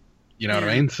 You know what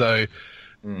I mean? So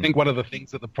I think one of the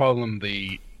things that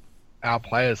our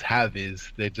players have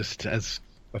is they're just, as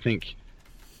I think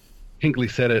Hinkley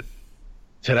said it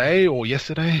today or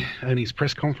yesterday in his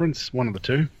press conference, one of the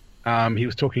two, he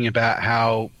was talking about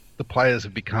how the players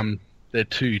have become, they're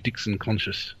too Dixon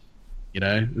conscious. You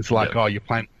know, it's like, oh, you're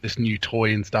playing this new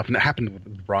toy and stuff. And it happened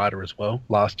with Ryder as well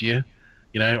last year.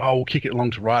 You know, oh, we'll kick it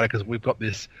along to Ryder because we've got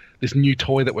this new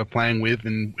toy that we're playing with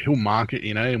and he'll mark it,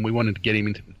 you know, and we wanted to get him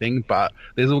into the thing. But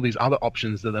there's all these other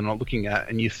options that they're not looking at,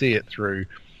 and you see it through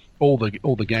all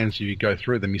the games. You go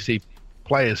through them, you see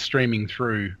players streaming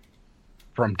through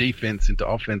from defense into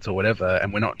offense or whatever,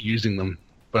 and we're not using them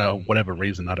for whatever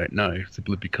reason, I don't know,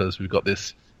 simply because we've got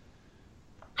this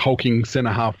hulking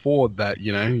centre half forward that,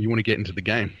 you know, you want to get into the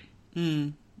game.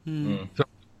 So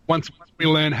once we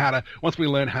learn how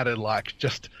to like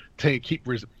just keep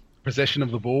possession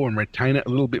of the ball and retain it a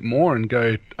little bit more and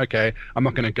go, okay, I'm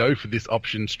not going to go for this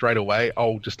option straight away.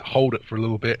 I'll just hold it for a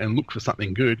little bit and look for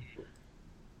something good.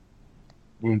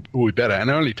 We'll be better. And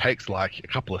it only takes like a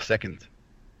couple of seconds.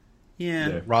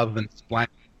 Yeah. Rather than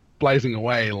blazing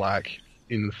away like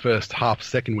in the first half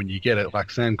second when you get it.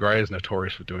 Like Sam Gray is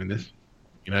notorious for doing this.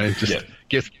 You know, just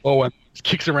gets and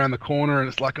kicks around the corner, and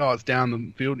it's like, oh, it's down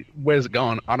the field. Where's it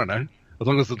going? I don't know. As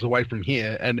long as it's away from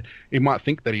here, and he might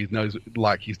think that he knows,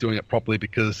 like he's doing it properly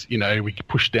because, you know, we can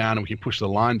push down and we can push the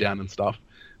line down and stuff.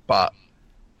 But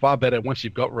far better once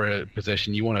you've got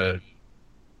possession, you want to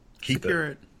keep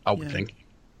it. I would think.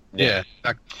 Yeah,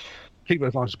 keep it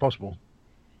as long as possible.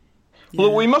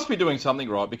 Well, we must be doing something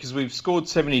right because we've scored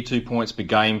 72 points per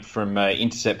game from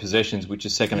intercept possessions, which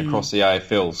is second across the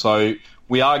AFL. So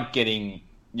we are getting,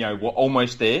 you know, we're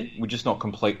almost there. We're just not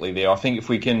completely there. I think if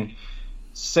we can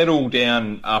settle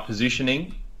down our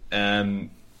positioning and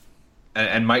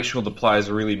make sure the players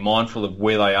are really mindful of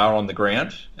where they are on the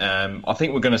ground, I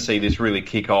think we're going to see this really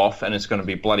kick off, and it's going to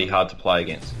be bloody hard to play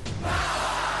against.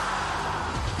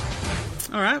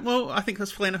 All right, well, I think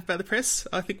that's probably enough about the press.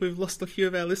 I think we've lost a few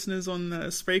of our listeners on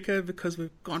Spreaker because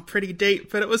we've gone pretty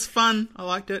deep, but it was fun. I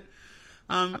liked it.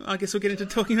 I guess we'll get into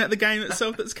talking about the game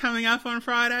itself that's coming up on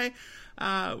Friday,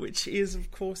 which is, of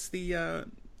course, the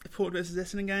Port versus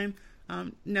Essendon game.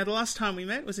 Now, the last time we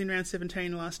met was in round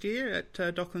 17 last year at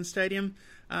Docklands Stadium.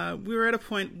 We were at a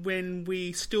point when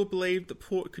we still believed that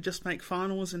Port could just make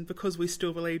finals, and because we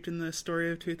still believed in the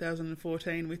story of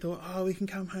 2014, we thought, we can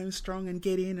come home strong and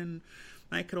get in and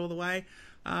make it all the way.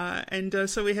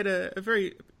 So we had a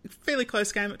fairly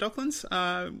close game at Docklands.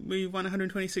 We won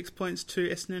 126 points to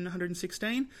Essendon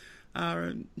 116.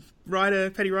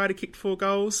 Paddy Ryder kicked 4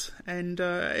 goals, and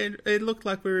it looked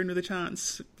like we were in with a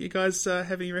chance. You guys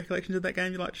have any recollections of that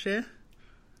game you'd like to share?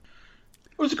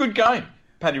 It was a good game.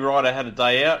 Paddy Ryder had a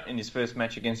day out in his first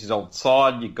match against his old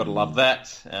side. You've got to love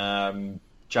that.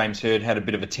 James Hird had a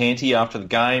bit of a tanty after the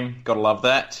game. Got to love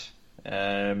that.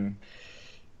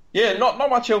 Not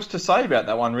much else to say about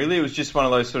that one, really. It was just one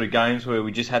of those sort of games where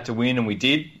we just had to win, and we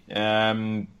did.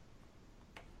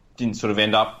 Didn't sort of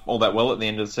end up all that well at the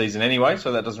end of the season anyway,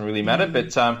 so that doesn't really matter.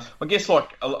 But I guess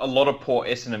like a lot of Port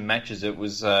Essendon matches, it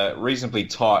was reasonably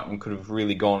tight and could have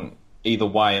really gone either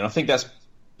way. And I think that's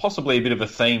possibly a bit of a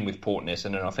theme with Port and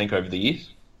Essendon, I think, over the years.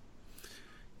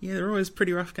 Yeah, they're always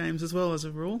pretty rough games as well, as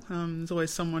a rule. There's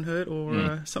always someone hurt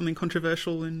or something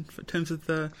controversial in terms of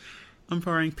the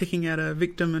umpiring picking out a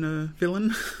victim and a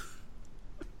villain.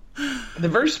 They're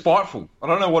very spiteful. I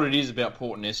don't know what it is about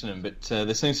Port and Essendon, but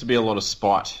there seems to be a lot of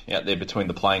spite out there between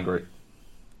the playing group.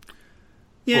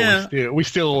 Yeah. Well, we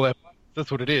still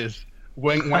that's what it is.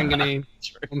 Wanganeen,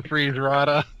 Freeze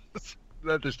Ryder.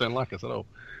 They just don't like us at all.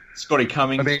 Scotty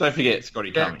Cummings. Don't forget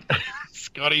Scotty Cummings.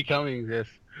 Scotty Cummings, yes.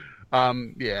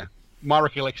 My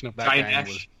recollection of that Jane game Ash.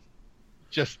 was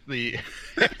just the...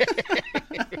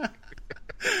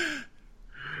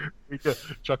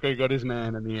 Choco got his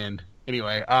man in the end.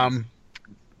 Anyway,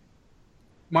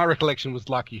 my recollection was,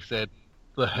 like you said,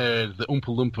 the Oompa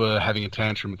Loompa having a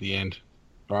tantrum at the end.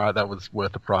 All right, that was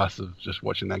worth the price of just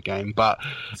watching that game. But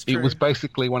it was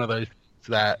basically one of those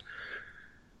that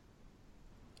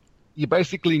you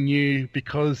basically knew,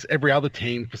 because every other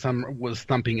team for some was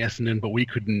thumping Essendon, but we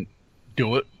couldn't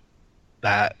do it,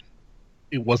 that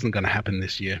it wasn't going to happen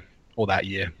this year or that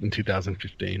year in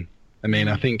 2015. I mean,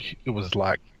 I think it was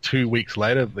like 2 weeks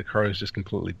later, the Crows just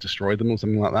completely destroyed them or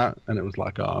something like that. And it was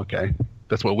like, oh, okay,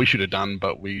 that's what we should have done,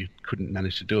 but we couldn't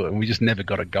manage to do it. And we just never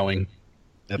got it going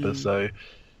ever. So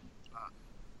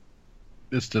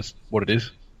it's just what it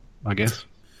is, I guess.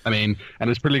 I mean,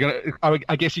 and it's probably going to...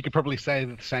 I guess you could probably say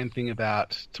the same thing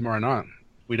about tomorrow night.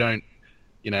 We don't,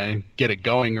 get it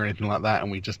going or anything like that,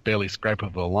 and we just barely scrape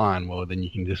over the line. Well, then you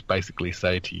can just basically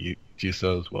say to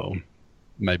yourselves, well,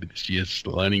 maybe this year's the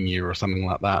learning year or something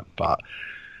like that. But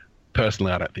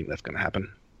personally, I don't think that's going to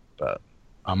happen. But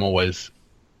I'm always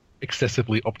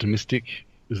excessively optimistic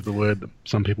is the word that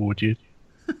some people would use.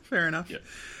 Fair enough.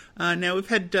 Yeah. Now, we've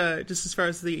had, just as far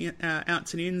as the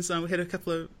outs and ins, we had a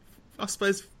couple of, I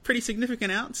suppose, pretty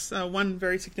significant outs. One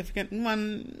very significant and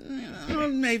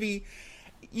one maybe...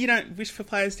 You don't wish for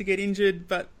players to get injured,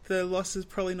 but the loss is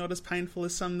probably not as painful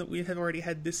as some that we have already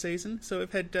had this season. So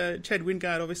we've had Chad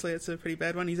Wingard, obviously it's a pretty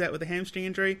bad one. He's out with a hamstring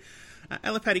injury.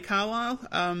 Alipati Carlisle,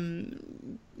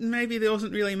 maybe there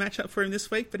wasn't really a match-up for him this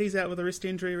week, but he's out with a wrist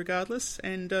injury regardless.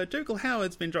 And Dougal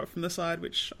Howard's been dropped from the side,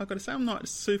 which I've got to say I'm not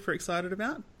super excited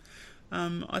about.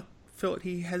 I felt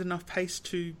he has enough pace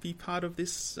to be part of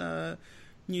this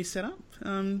new setup.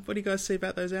 What do you guys see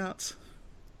about those outs?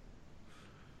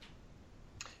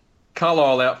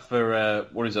 Carlisle out for,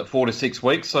 4 to 6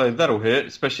 weeks, so that'll hurt,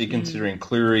 especially considering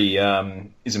Cleary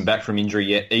isn't back from injury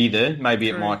yet either. Maybe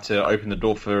it might open the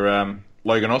door for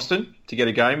Logan Austin to get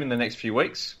a game in the next few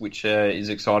weeks, which is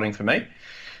exciting for me.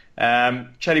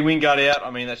 Chatty Wingard out, I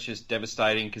mean, that's just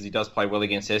devastating because he does play well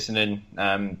against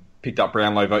Essendon. picked up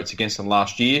Brownlow votes against them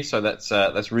last year, so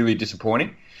that's really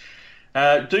disappointing.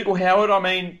 Dougal Howard, I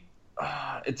mean,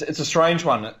 it's a strange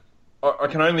one. I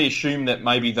can only assume that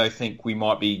maybe they think we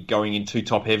might be going in too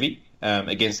top heavy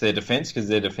against their defence, because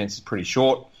their defence is pretty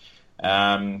short,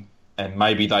 and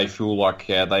maybe they feel like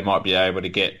they might be able to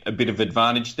get a bit of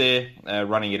advantage there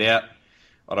running it out.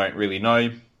 I don't really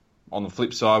know. On the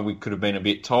flip side, we could have been a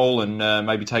bit tall and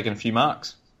maybe taken a few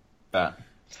marks, but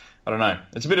I don't know.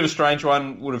 It's a bit of a strange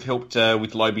one. Would have helped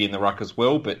with Lobie in the ruck as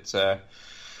well, but I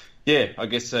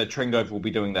guess Trengove will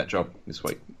be doing that job this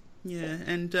week. Yeah,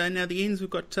 and now the ins, we've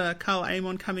got Carl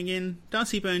Amon coming in,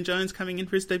 Darcy Byrne-Jones coming in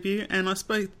for his debut, and I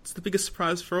suppose the biggest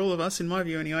surprise for all of us, in my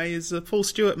view anyway, is Paul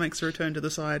Stewart makes a return to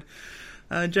the side.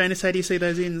 Janus, how do you see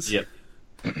those ins? Yep.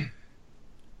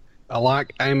 I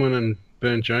like Amon and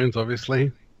Byrne-Jones,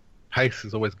 obviously. Pace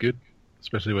is always good,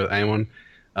 especially with Amon.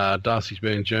 Darcy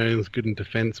Byrne-Jones, good in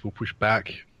defence, will push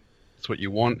back. That's what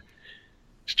you want.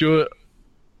 Stewart,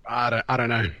 I don't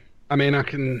know. I mean, I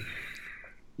can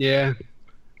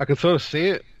sort of see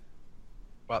it,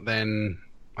 but then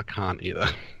I can't either.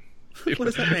 What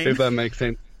does that mean? If that makes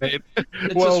sense. It's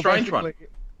a strange one.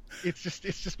 It's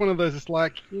just one of those. It's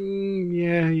like,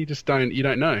 you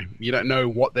don't know. You don't know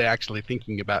what they're actually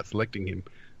thinking about selecting him.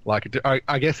 Like,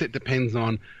 I guess it depends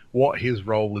on what his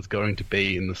role is going to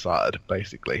be in the side,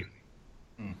 basically.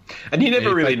 And you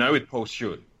never really know with Paul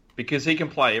Stewart, because he can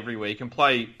play everywhere. He can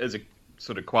play as a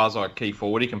sort of quasi key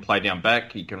forward. He can play down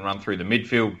back. He can run through the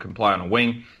midfield. Can play on a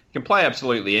wing. He can play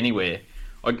absolutely anywhere.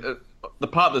 The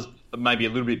part that's maybe a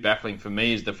little bit baffling for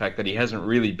me is the fact that he hasn't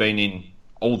really been in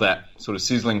all that sort of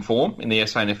sizzling form in the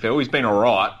SANFL. He's been all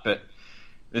right, but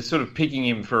they're sort of picking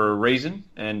him for a reason.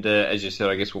 And as you said,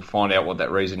 I guess we'll find out what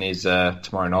that reason is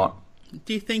tomorrow night.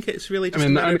 Do you think it's really just a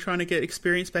matter of trying to get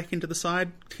experience back into the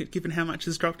side, given how much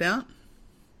has dropped out?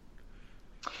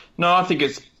 No, I think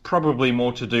it's probably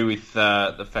more to do with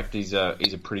the fact he's a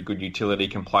pretty good utility,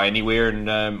 can play anywhere,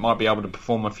 and might be able to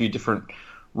perform a few different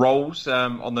roles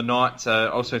on the night. I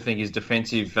also think his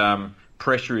defensive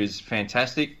pressure is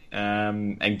fantastic,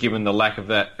 and given the lack of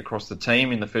that across the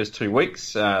team in the first 2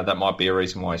 weeks, that might be a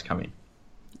reason why he's come in.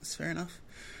 That's fair enough.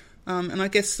 And I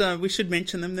guess we should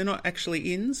mention them. They're not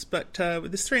actually ins, but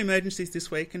there's 3 emergencies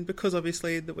this week, and because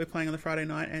obviously that we're playing on the Friday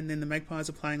night and then the Magpies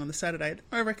are playing on the Saturday,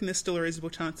 I reckon there's still a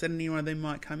reasonable chance that any one of them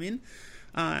might come in.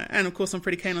 And of course I'm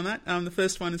pretty keen on that. The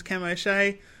first one is Cam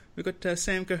O'Shea. We've got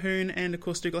Sam Cahoon, and of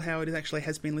course Dougal Howard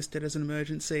has been listed as an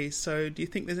emergency. So do you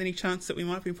think there's any chance that we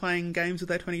might be playing games with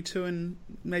A22 and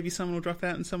maybe someone will drop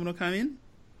out and someone will come in?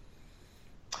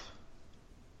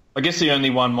 I guess the only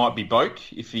one might be Boak,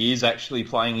 if he is actually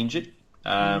playing injured.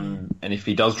 And if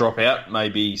he does drop out,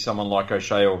 maybe someone like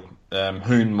O'Shea or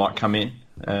Hoon might come in.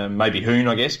 Maybe Hoon,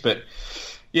 I guess. But,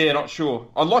 yeah, not sure.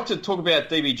 I'd like to talk about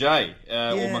DBJ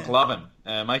or McLovin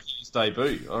making his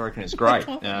debut. I reckon it's great.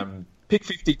 Pick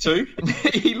 52.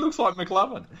 He looks like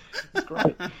McLovin. It's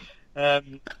great.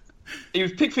 He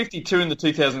was pick 52 in the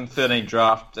 2013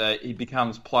 draft. He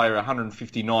becomes player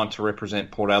 159 to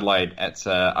represent Port Adelaide at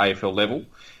AFL level.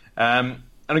 And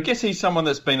I guess he's someone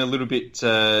that's been a little bit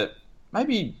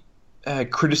maybe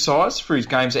criticised for his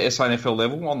games at SANFL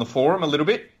level on the forum a little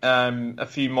bit. A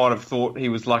few might have thought he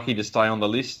was lucky to stay on the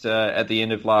list at the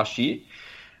end of last year.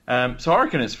 So I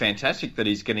reckon it's fantastic that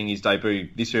he's getting his debut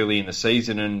this early in the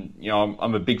season, and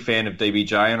I'm a big fan of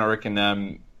DBJ, and I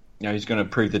reckon he's going to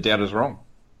prove the doubters wrong.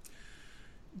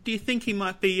 Do you think he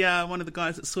might be one of the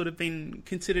guys that's sort of been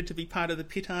considered to be part of the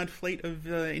Pittard fleet of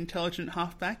intelligent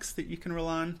halfbacks that you can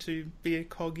rely on to be a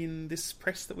cog in this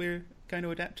press that we're going to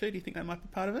adapt to? Do you think that might be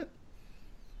part of it?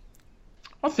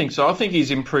 I think so. I think he's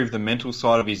improved the mental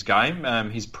side of his game,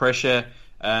 his pressure,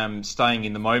 staying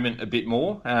in the moment a bit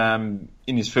more.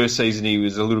 In his first season, he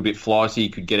was a little bit flighty,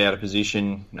 could get out of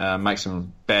position, make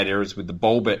some bad errors with the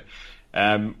ball, but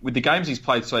with the games he's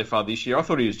played so far this year, I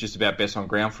thought he was just about best on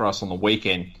ground for us on the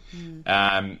weekend.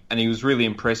 And he was really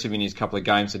impressive in his couple of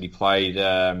games that he played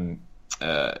in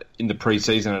the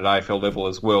pre-season at AFL level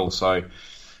as well. So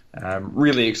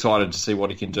really excited to see what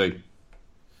he can do.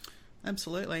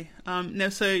 Absolutely. Now,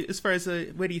 so as far as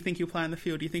where do you think he'll play in the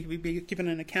field? Do you think he'll be given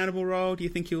an accountable role? Do you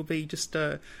think he'll be just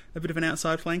a bit of an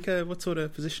outside flanker? What sort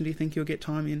of position do you think he'll get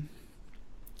time in?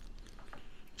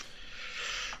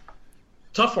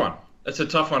 Tough one. It's a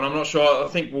tough one. I'm not sure. I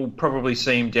think we'll probably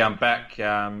see him down back,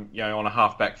 on a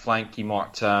half-back flank. He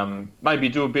might maybe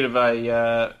do a bit of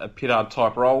a Pittard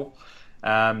type role.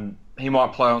 He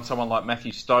might play on someone like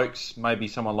Matthew Stokes, maybe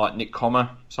someone like Nick Comer,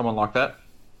 someone like that.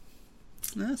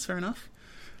 No, that's fair enough.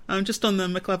 Just on the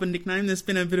McLovin nickname, there's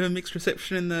been a bit of a mixed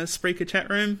reception in the Spreaker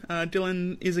chat room.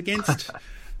 Dylan is against.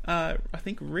 I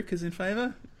think Rick is in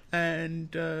favour.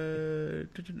 and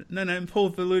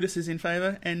Paul Veludis is in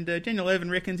favour, and Daniel Irvin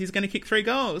reckons he's going to kick 3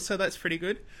 goals, so that's pretty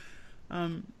good.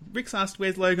 Rick's asked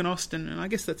where's Logan Austin, and I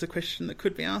guess that's a question that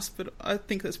could be asked, but I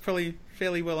think that's probably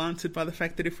fairly well answered by the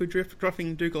fact that if we're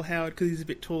dropping Dougal Howard because he's a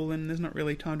bit tall, then there's not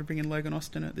really time to bring in Logan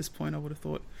Austin at this point, I would have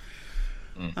thought.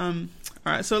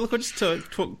 Alright, so look, I'll just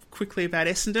talk quickly about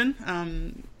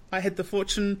Essendon. I had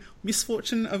the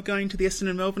misfortune of going to the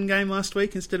Essendon-Melbourne game last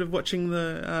week instead of watching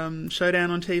the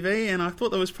showdown on TV, and I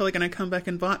thought that was probably going to come back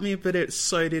and bite me, but it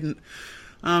so didn't.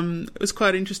 It was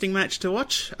quite an interesting match to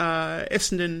watch.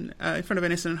 Essendon, in front of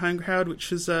an Essendon home crowd, which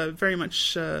was very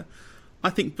much, I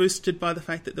think, boosted by the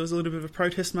fact that there was a little bit of a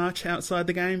protest march outside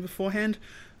the game beforehand.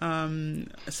 Sam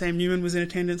Newman was in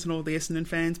attendance and all the Essendon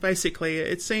fans. Basically,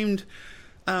 it seemed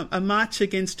a march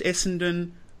against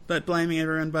Essendon, but blaming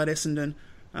everyone but Essendon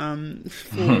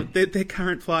for their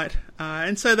current plight.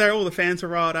 And so all the fans were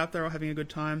riled up. They're all having a good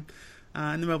time.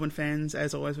 And the Melbourne fans,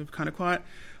 as always, were kind of quiet.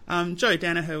 Joe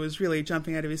Danaher was really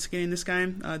jumping out of his skin in this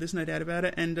game, there's no doubt about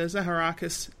it, and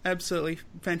Zaharakis, absolutely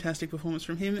fantastic performance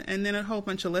from him, and then a whole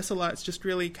bunch of lesser lights just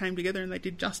really came together and they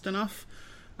did just enough.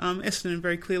 Essendon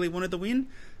very clearly wanted the win.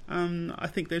 I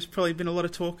think there's probably been a lot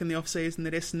of talk in the off-season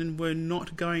that Essendon were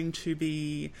not going to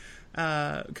be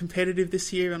competitive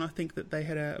this year, and I think that they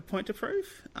had a point to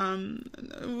prove.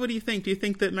 What do you think? Do you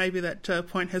think that maybe that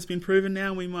point has been proven now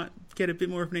and we might get a bit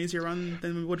more of an easier run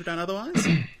than we would have done otherwise?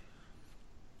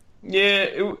 Yeah,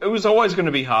 it was always going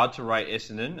to be hard to rate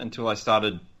Essendon until they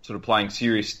started sort of playing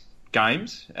serious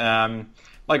games. They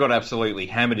got absolutely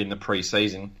hammered in the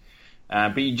pre-season,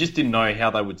 but you just didn't know how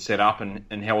they would set up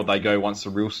and how would they go once the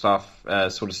real stuff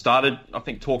sort of started. I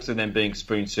think talks of them being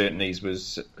spoon certainties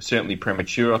was certainly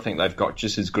premature. I think they've got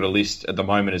just as good a list at the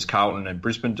moment as Carlton and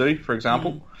Brisbane do, for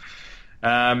example.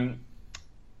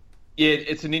 Yeah,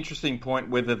 it's an interesting point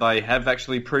whether they have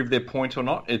actually proved their point or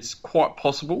not. It's quite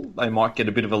possible they might get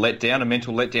a bit of a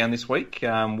mental letdown this week,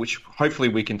 which hopefully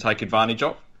we can take advantage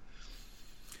of.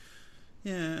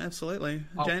 Yeah, absolutely.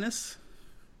 Janus?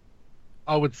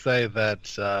 I would say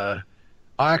that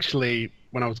I actually,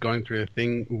 when I was going through a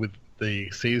thing with the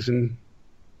season,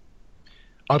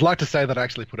 I'd like to say that I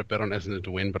actually put a bet on Essendon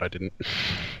to win, but I didn't,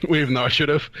 even though I should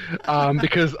have,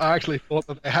 because I actually thought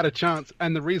that they had a chance.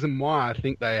 And the reason why I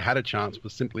think they had a chance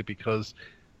was simply because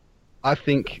I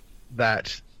think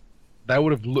that they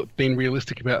would have been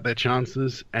realistic about their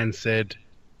chances and said,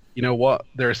 you know what,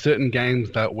 there are certain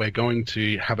games that we're going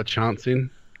to have a chance in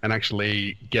and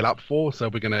actually get up for, so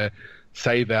we're going to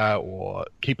save or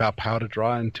keep our powder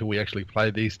dry until we actually play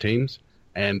these teams.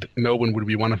 And Melbourne would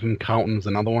be one of them, Carlton's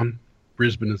another one.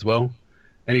 Brisbane as well,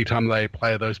 anytime they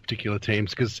play those particular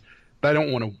teams, because they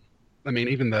don't want to, I mean,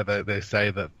 even though they say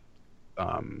that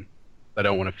they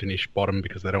don't want to finish bottom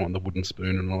because they don't want the wooden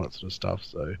spoon and all that sort of stuff,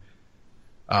 so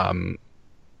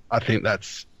I think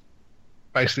that's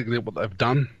basically what they've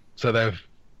done. So they've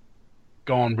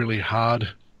gone really hard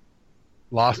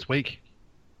last week,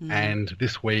 and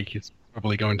this week it's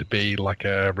probably going to be like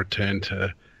a return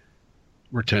to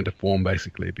form,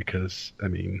 basically, because, I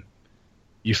mean,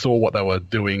 you saw what they were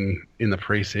doing in the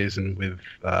preseason with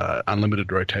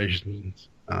unlimited rotations.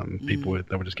 They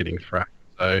were just getting thrashed.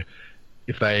 So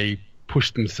if they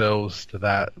pushed themselves to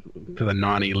the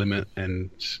 90 limit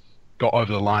and got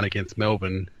over the line against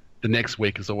Melbourne, the next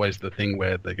week is always the thing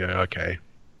where they go, okay,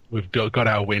 we've got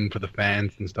our win for the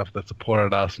fans and stuff that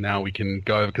supported us. Now we can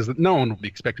go, because no one would be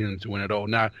expecting them to win at all.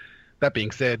 Now, that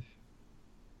being said,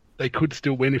 they could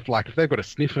still win if they've got a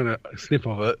sniff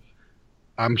of it.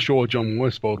 I'm sure John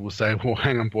Worsfold will say, well,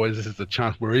 hang on, boys, this is a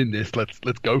chance. We're in this. Let's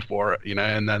go for it,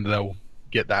 and then they'll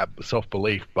get that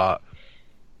self-belief. But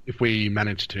if we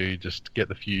manage to just get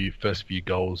the first few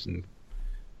goals and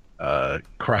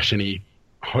crush any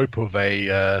hope of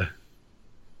an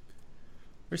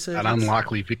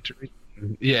unlikely victory.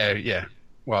 Yeah.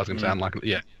 Well, I was going to say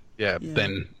unlikely. Yeah.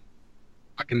 Then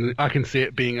I can see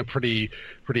it being a pretty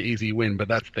easy win. But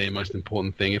that's the most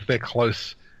important thing. If they're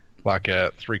close, like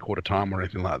a 3/4 time or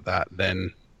anything like that,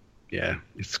 then yeah,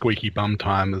 it's squeaky bum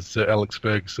time, as Sir Alex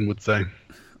Ferguson would say.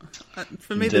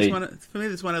 For me,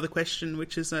 there's one other question,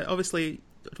 which is obviously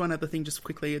one other thing. Just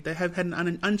quickly, they have had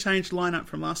an unchanged lineup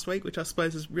from last week, which I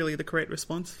suppose is really the correct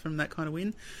response from that kind of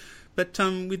win. But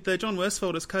with John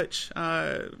Worsfold as coach,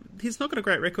 he's not got a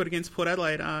great record against Port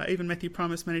Adelaide. Even Matthew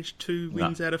Primus managed 2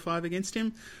 wins out of 5 against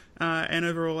him, and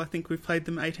overall, I think we've played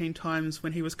them 18 times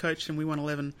when he was coach, and we won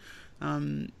 11.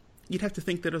 You'd have to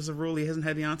think that as a rule he hasn't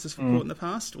had the answers for Port in the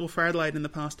past, or for Adelaide in the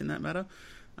past in that matter.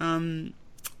 I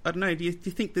don't know, do you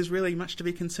think there's really much to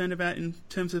be concerned about in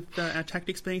terms of our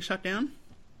tactics being shut down?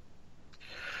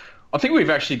 I think we've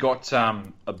actually got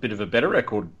a bit of a better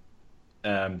record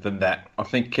than that. I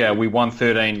think we won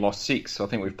 13, lost 6. I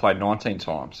think we've played 19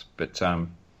 times. But,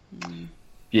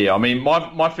 yeah, I mean,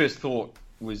 my first thought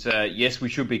was, yes, we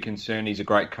should be concerned. He's a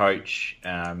great coach,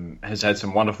 has had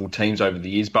some wonderful teams over the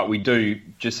years, but we do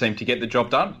just seem to get the job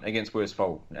done against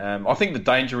Worsfold. I think the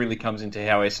danger really comes into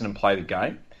how Essendon play the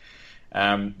game.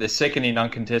 They're second in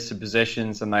uncontested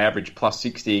possessions and they average plus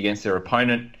 60 against their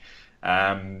opponent. We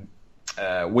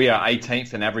are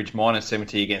 18th and average minus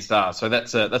 70 against ours. So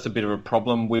that's a bit of a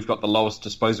problem. We've got the lowest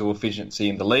disposal efficiency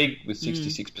in the league with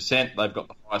 66%. They've got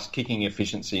the highest kicking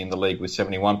efficiency in the league with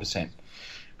 71%.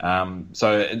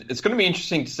 So it's going to be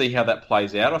interesting to see how that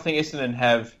plays out. I think Essendon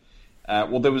have, I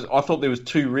thought there was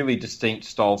 2 really distinct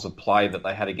styles of play that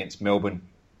they had against Melbourne.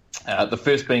 The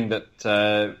first being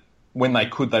that when they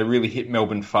could, they really hit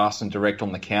Melbourne fast and direct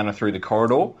on the counter through the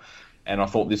corridor. And I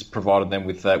thought this provided them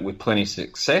with plenty of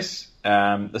success.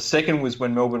 The second was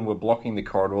when Melbourne were blocking the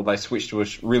corridor, they switched to a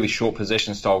really short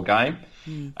possession style game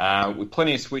with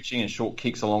plenty of switching and short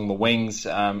kicks along the wings.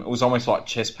 It was almost like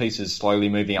chess pieces slowly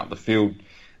moving up the field.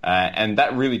 And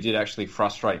that really did actually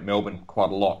frustrate Melbourne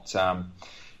quite a lot.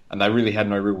 And they really had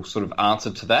no real sort of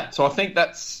answer to that. So I think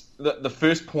that's the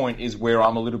first point is where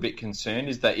I'm a little bit concerned,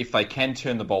 is that if they can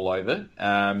turn the ball over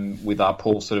with our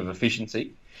poor sort of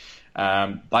efficiency,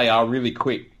 they are really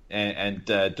quick and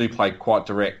do play quite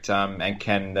direct and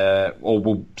can or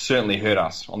will certainly hurt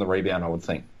us on the rebound, I would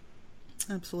think.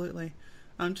 Absolutely.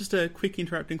 Just a quick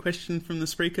interrupting question from the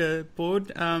Spreaker board.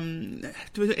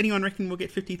 Does anyone reckon we'll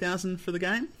get 50,000 for the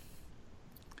game?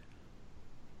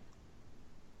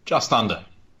 Just under.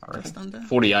 I reckon. Just under?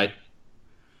 48.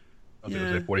 I think it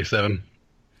was at 47.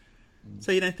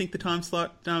 So you don't think the time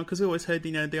slot, because we always heard,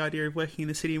 the idea of working in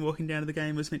the city and walking down to the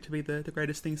game was meant to be the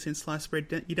greatest thing since sliced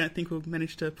bread. You don't think we'll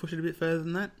manage to push it a bit further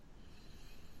than that?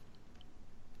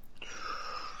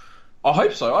 I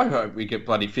hope so. I hope we get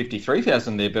bloody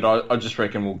 53,000 there, but I just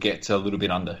reckon we'll get a little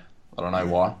bit under. I don't know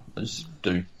why. I just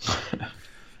do.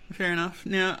 Fair enough.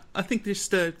 Now, I think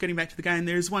just getting back to the game,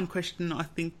 there is one question I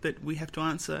think that we have to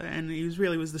answer, and he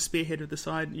was the spearhead of the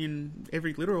side in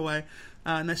every literal way,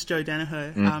 and that's Joe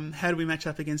Daniher. How do we match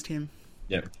up against him?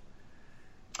 Yeah.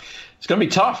 It's going to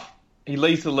be tough. He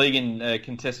leads the league in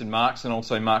contested marks and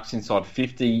also marks inside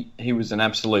 50. He was an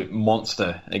absolute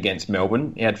monster against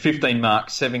Melbourne. He had 15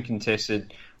 marks, 7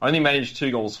 contested, only managed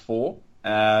 2 goals for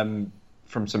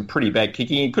from some pretty bad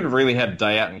kicking. He could have really had a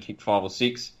day out and kicked 5 or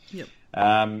 6. Yep.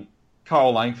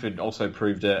 Kyle Langford also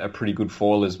proved a pretty good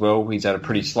foil as well. He's had a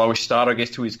pretty slowish start, I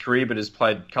guess, to his career, but has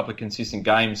played a couple of consistent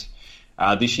games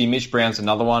this year. Mitch Brown's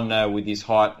another one with his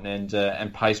height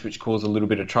and pace, which caused a little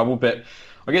bit of trouble. But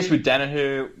I guess with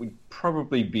Daniher, we'd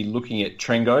probably be looking at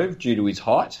Trengove due to his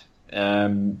height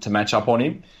to match up on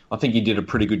him. I think he did a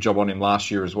pretty good job on him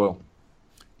last year as well.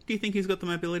 Do you think he's got the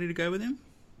mobility to go with him?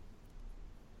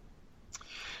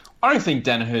 I don't think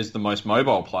Daniher's the most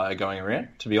mobile player going around,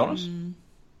 to be honest.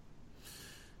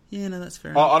 Yeah, no, that's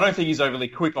fair. I don't think he's overly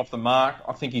quick off the mark.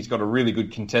 I think he's got a really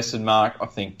good contested mark. I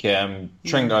think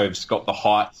Trengove's got the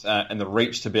height and the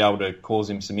reach to be able to cause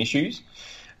him some issues.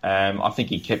 I think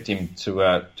he kept him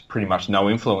to pretty much no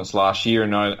influence last year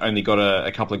and only got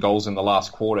a couple of goals in the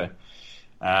last quarter.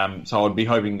 So I'd be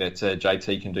hoping that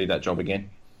JT can do that job again.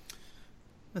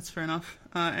 That's fair enough.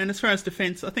 And as far as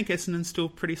defence, I think Essendon's still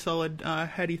pretty solid.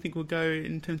 How do you think we'll go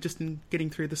in terms just in getting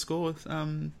through the scores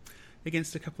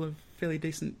against a couple of fairly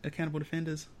decent, accountable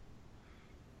defenders?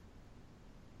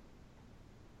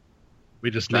 We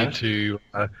just need to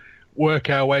work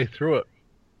our way through it.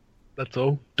 That's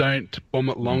all. Don't bomb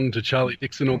it long to Charlie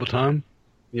Dixon all the time,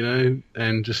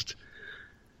 and just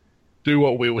do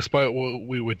what we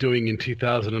were doing in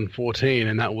 2014,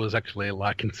 and that was actually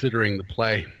like considering the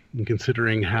play and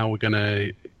considering how we're going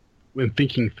to, when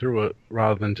thinking through it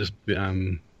rather than just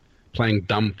playing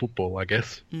dumb football, I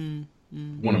guess.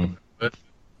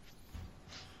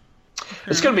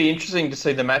 It's going to be interesting to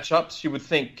see the matchups. You would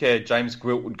think James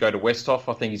Gwilt would go to Westhoff.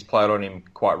 I think he's played on him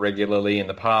quite regularly in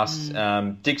the past.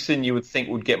 Dixon, you would think,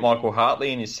 would get Michael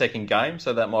Hartley in his second game,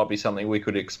 so that might be something we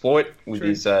could exploit with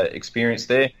his experience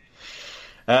there.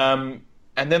 And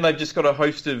then they've just got a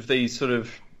host of these sort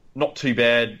of not too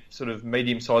bad sort of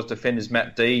medium-sized defenders.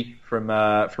 Matt D from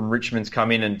Richmond's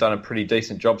come in and done a pretty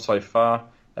decent job so far.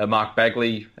 Mark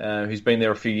Bagley, who's been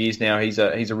there a few years now, he's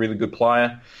a really good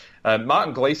player.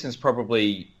 Martin Gleeson's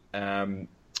probably the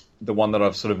one that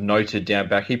I've sort of noted down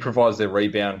back. He provides their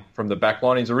rebound from the back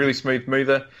line. He's a really smooth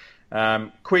mover.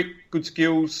 Quick, good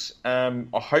skills. I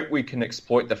hope we can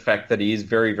exploit the fact that he is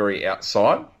very, very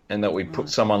outside and that we put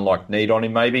someone like Need on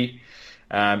him maybe.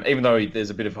 Even though there's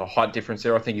a bit of a height difference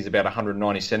there, I think he's about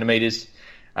 190 centimetres.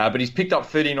 But he's picked up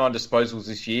 39 disposals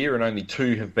this year, and only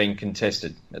 2 have been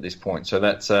contested at this point. So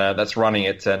that's running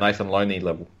at Nathan Loney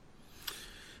level.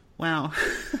 Wow.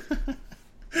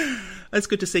 That's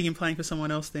good to see him playing for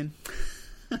someone else then.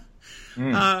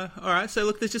 All right, so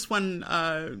look, there's just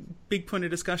one big point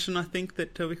of discussion I think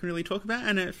that we can really talk about,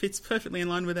 and it fits perfectly in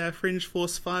line with our Fringe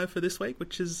Force 5 for this week,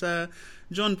 which is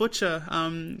John Butcher.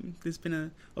 There's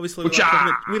been obviously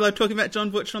we love talking about John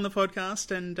Butcher on the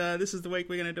podcast, and this is the week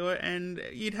we're going to do it. And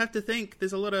you'd have to think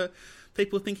there's a lot of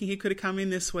people thinking he could have come in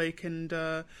this week. And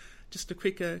just a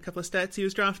quick couple of stats: he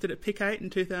was drafted at pick 8 in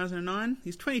 2009.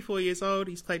 He's 24 years old.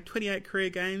 He's played 28 career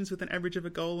games with an average of a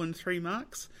goal and 3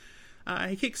 marks.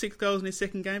 He kicked 6 goals in his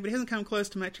second game, but he hasn't come close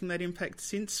to matching that impact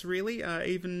since, really,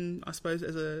 even, I suppose,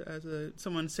 as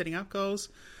someone setting up goals.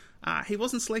 He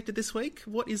wasn't selected this week.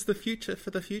 What is the future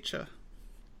for the future?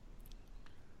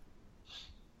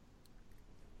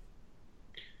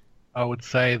 I would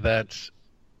say that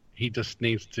he just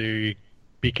needs to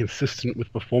be consistent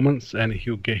with performance and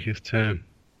he'll get his turn.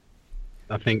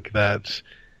 I think that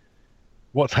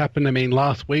what's happened,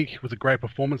 last week was a great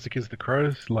performance against the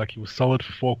Crows. Like, he was solid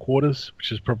for 4 quarters,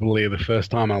 which is probably the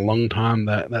first time in a long time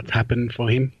that's happened for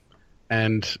him.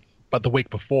 But the week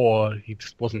before, he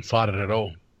just wasn't cited at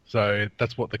all. So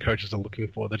that's what the coaches are looking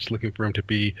for. They're just looking for him to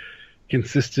be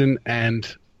consistent, and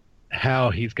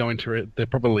how he's going to... They're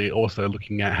probably also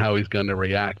looking at how he's going to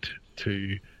react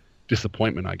to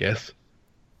disappointment, I guess.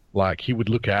 Like, he would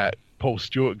look at Paul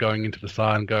Stewart going into the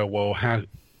side and go, well, how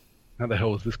the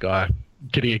hell is this guy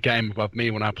getting a game above me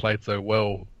when I played so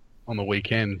well on the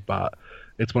weekend? But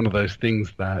it's one of those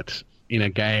things that in a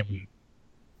game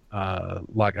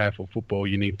like AFL football,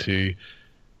 you need to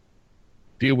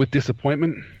deal with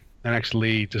disappointment and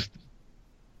actually just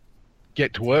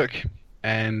get to work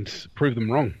and prove them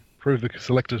wrong, prove the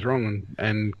selectors wrong,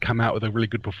 and come out with a really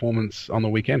good performance on the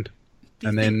weekend.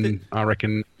 And then I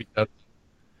reckon...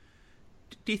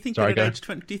 Do you think that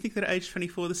at age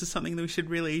 24, this is something that we should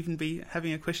really even be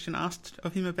having a question asked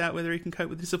of him about, whether he can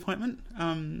cope with disappointment?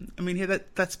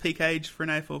 That's peak age for an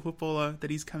AFL footballer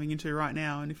that he's coming into right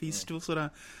now, and if he's still sort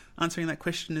of answering that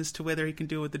question as to whether he can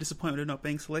deal with the disappointment of not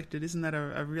being selected, isn't that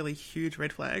a really huge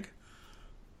red flag?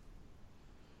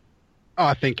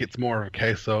 I think it's more of a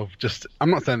case of just...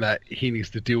 I'm not saying that he needs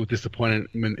to deal with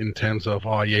disappointment in terms of,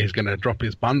 he's going to drop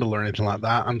his bundle or anything like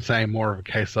that. I'm saying more of a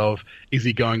case of, is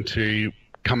he going to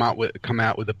come out with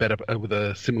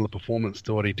a similar performance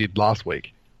to what he did last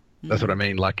week? That's what I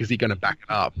mean. Like, is he going to back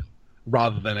it up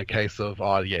rather than a case of,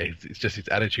 it's just his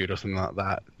attitude or something like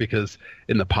that? Because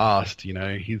in the past,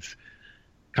 he's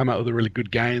come out with a really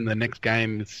good game. The next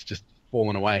game, it's just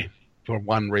fallen away for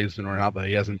one reason or another.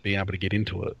 He hasn't been able to get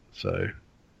into it. So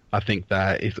I think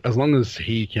that as long as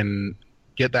he can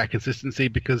get that consistency,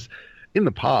 because in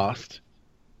the past,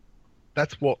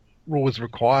 that's what was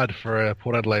required for a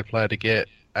Port Adelaide player to get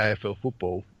AFL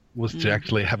football, was to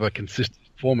actually have a consistent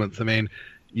performance.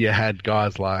 You had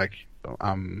guys like,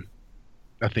 I can't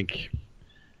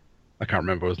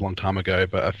remember, it was a long time ago,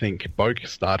 but I think Boak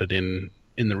started in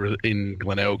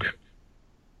Glenelg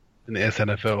in the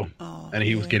SNFL, and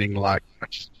he was getting like,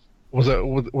 was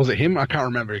it him? I can't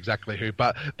remember exactly who,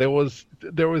 but there was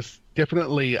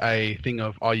definitely a thing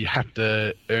of, you have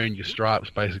to earn your stripes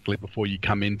basically before you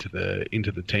come into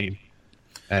the team.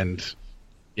 And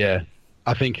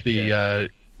I think the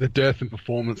dearth in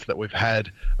performance that we've had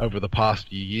over the past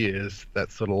few years,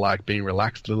 that's sort of like being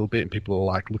relaxed a little bit, and people are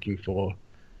like looking for,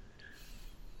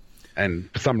 and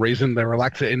for some reason they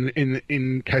relax it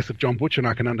in case of John Butcher, and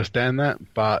I can understand that.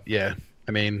 But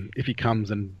if he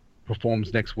comes and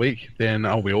performs next week, then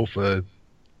I'll be all for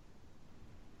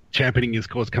championing his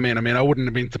cause come in. I wouldn't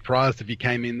have been surprised if he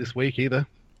came in this week either.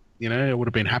 I would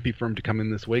have been happy for him to come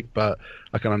in this week, but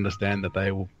I can understand that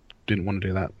they didn't want to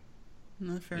do that.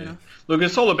 No, fair enough. Look,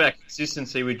 it's all about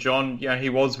consistency with John. He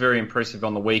was very impressive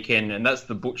on the weekend, and that's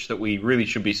the Butch that we really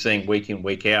should be seeing week in,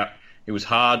 week out. He was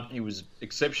hard. He was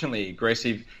exceptionally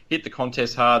aggressive, hit the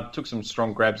contest hard, took some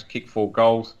strong grabs, kicked 4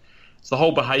 goals. It's the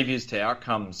whole behaviours to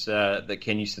outcomes that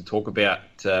Ken used to talk about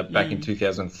back in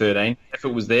 2013. Effort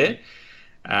was there,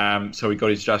 so he got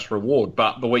his just reward.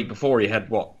 But the week before, he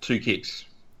had, 2 kicks,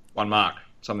 1 mark,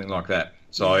 something like that.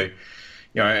 So,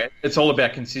 it's all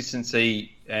about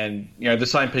consistency. And, the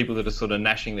same people that are sort of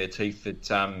gnashing their teeth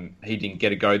that he didn't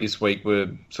get a go this week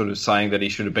were sort of saying that he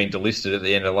should have been delisted at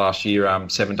the end of last year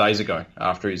 7 days ago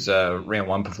after his round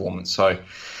 1 performance. So,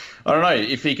 I don't know,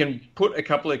 if he can put a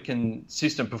couple of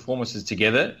consistent performances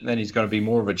together, then he's going to be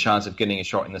more of a chance of getting a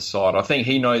shot in the side. I think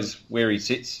he knows where he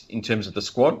sits in terms of the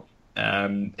squad.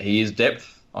 He is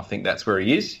depth. I think that's where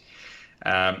he is.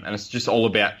 And it's just all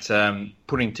about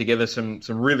putting together some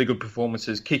really good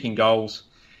performances, kicking goals,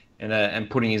 and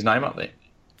putting his name up there.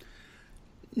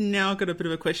 Now I've got a bit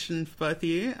of a question for both of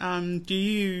you. Do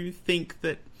you think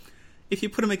that if you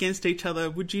put them against each other,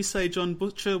 would you say John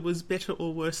Butcher was better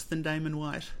or worse than Damon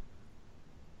White?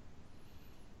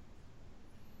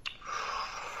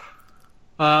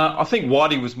 I think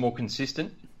Whitey was more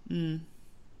consistent.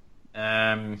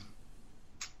 I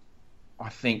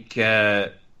think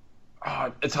it's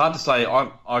hard to say.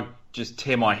 I just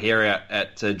tear my hair out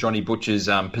at Johnny Butcher's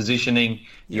positioning.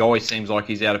 He always seems like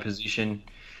he's out of position.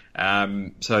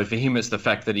 So for him, it's the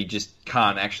fact that he just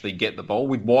can't actually get the ball.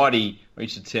 With Whitey, I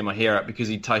used to tear my hair out because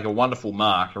he'd take a wonderful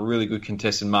mark, a really good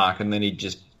contested mark, and then he'd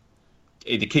just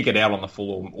either kick it out on the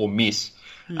full or miss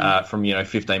from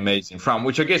 15 metres in front,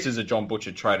 which I guess is a John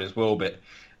Butcher trait as well. But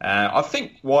I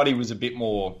think Whitey was a bit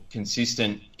more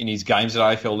consistent in his games at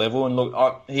AFL level, and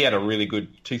look, he had a really good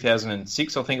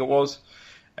 2006, I think it was.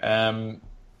 Maybe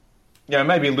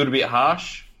a little bit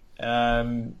harsh.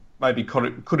 Maybe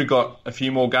could have got a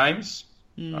few more games.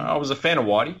 I was a fan of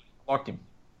Whitey. Liked him.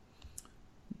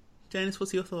 Janice,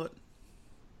 what's your thought?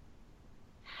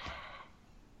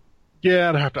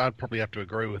 Yeah, I'd probably have to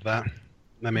agree with that.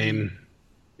 I mean,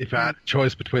 if I had a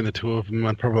choice between the two of them,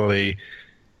 I'd probably...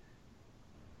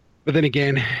 But then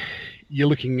again, you're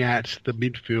looking at the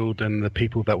midfield and the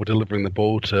people that were delivering the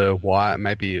ball to White.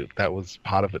 Maybe that was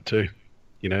part of it too.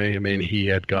 You know, I mean, he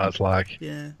had guys like...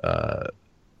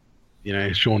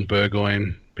 Sean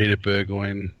Burgoyne, Peter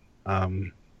Burgoyne,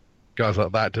 guys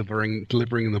like that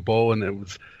delivering the ball, and it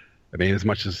was, I mean, as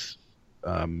much as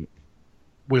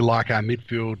we like our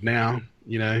midfield now,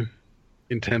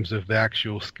 in terms of the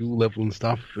actual skill level and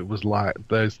stuff, it was like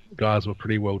those guys were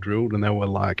pretty well drilled, and they were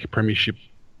like premiership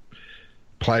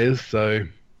players. So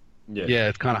yeah,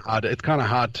 it's kind of hard. It's kind of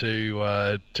hard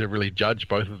to really judge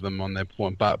both of them on their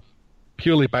point, but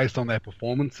purely based on their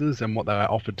performances and what they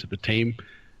offered to the team.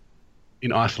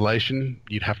 In isolation,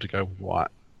 you'd have to go White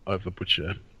over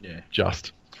Butcher. Yeah.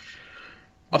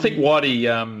 I think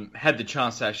Whitey had the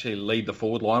chance to actually lead the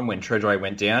forward line when Treadway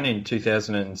went down in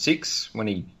 2006 when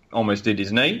he almost did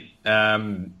his knee.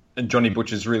 And Johnny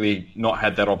Butcher's really not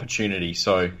had that opportunity.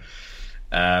 So,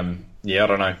 I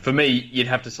don't know. For me, you'd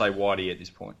have to say Whitey at this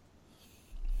point.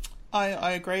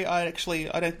 I agree. I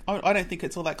don't think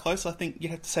it's all that close. I think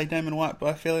you'd have to say Damon White by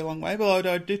a fairly long way. But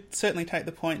I do certainly take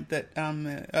the point that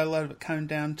a lot of it came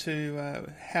down to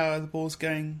how the ball's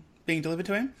being delivered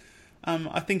to him.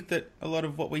 I think that a lot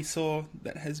of what we saw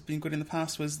that has been good in the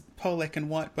past was Polek and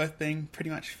White both being pretty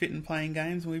much fit and playing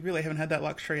games. We really haven't had that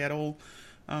luxury at all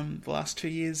the last 2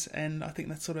 years, and I think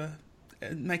that sort of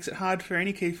makes it hard for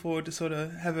any key forward to sort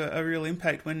of have a real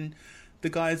impact when the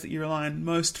guys that you rely on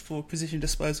most for position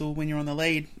disposal when you're on the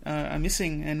lead are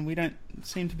missing, and we don't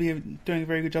seem to be doing a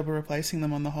very good job of replacing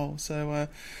them on the whole. So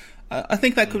I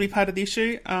think that could be part of the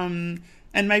issue.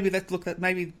 And maybe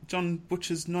maybe John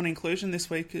Butcher's non-inclusion this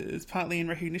week is partly in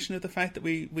recognition of the fact that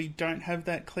we don't have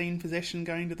that clean possession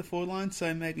going to the forward line,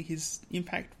 so maybe his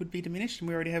impact would be diminished, and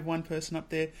we already have one person up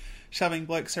there shoving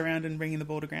blokes around and bringing the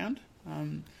ball to ground.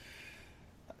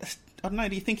 I don't know,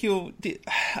 do you think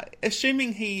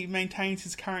assuming he maintains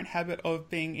his current habit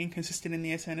of being inconsistent in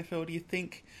the SNFL, do you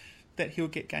think that he'll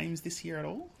get games this year at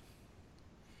all?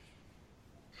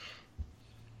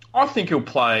 I think he'll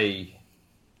play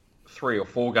 3 or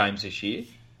 4 games this year.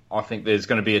 I think there's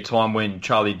going to be a time when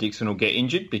Charlie Dixon will get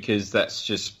injured because that's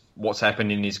just what's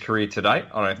happened in his career to date.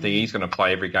 I don't think he's going to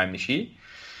play every game this year.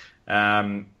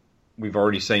 We've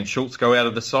already seen Schultz go out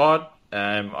of the side.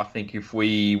 I think if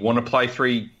we want to play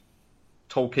 3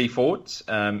 tall key forwards,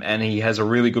 and he has a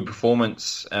really good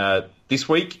performance this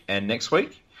week and next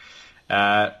week,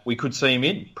 we could see him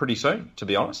in pretty soon, to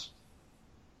be honest.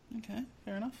 Okay,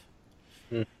 fair enough.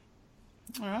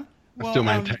 All right. Well, I still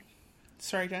maintain.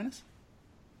 Sorry, Janice?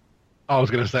 I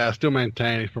was going to say, I still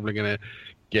maintain he's probably going to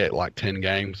get like 10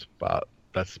 games, but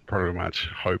that's pretty much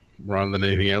hope rather than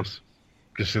anything else.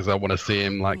 Just because I want to see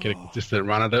him like get a consistent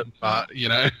run at it, but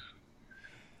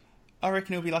I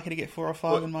reckon he'll be lucky to get 4 or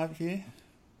 5 in my view.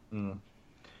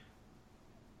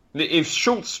 If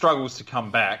Schultz struggles to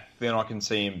come back, then I can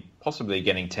see him possibly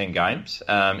getting 10 games.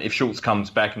 If Schultz comes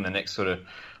back in the next sort of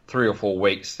 3 or 4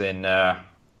 weeks, then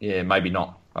maybe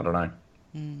not. I don't know.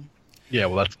 Yeah,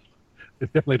 well, it's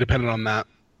definitely dependent on that,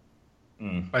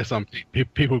 based on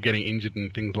people getting injured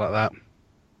and things like that.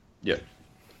 Yeah.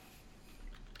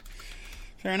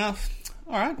 Fair enough.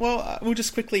 All right, well, we'll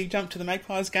just quickly jump to the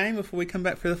Magpies game before we come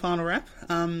back for the final wrap.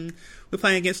 We're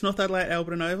playing against North Adelaide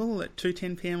Alberton Oval at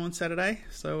 2:10 p.m. on Saturday,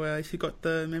 so if you've got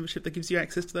the membership that gives you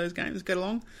access to those games, get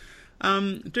along.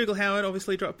 Dougal Howard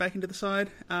obviously dropped back into the side,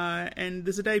 and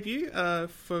there's a debut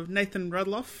for Nathan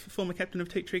Rudloff, former captain of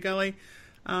Tea Tree Gully.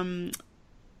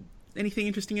 Anything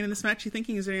interesting in this match, you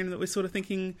thinking? Is there anyone that we're sort of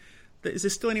thinking, is there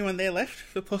still anyone there left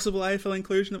for possible AFL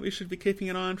inclusion that we should be keeping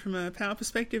an eye on from a power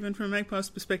perspective? And from a Magpies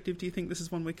perspective, do you think this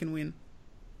is one we can win?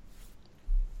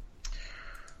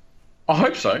 I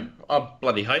hope so. I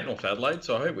bloody hate North Adelaide,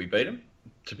 so I hope we beat them,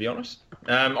 to be honest.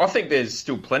 I think there's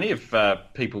still plenty of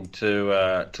people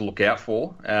to look out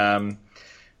for.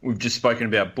 We've just spoken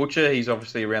about Butcher. He's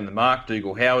obviously around the mark.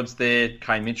 Dougal Howard's there.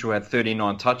 Kane Mitchell had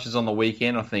 39 touches on the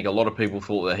weekend. I think a lot of people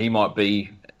thought that he might be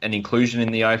an inclusion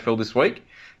in the AFL this week.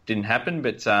 Didn't happen,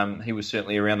 but he was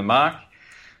certainly around the mark.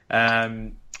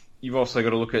 You've also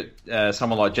got to look at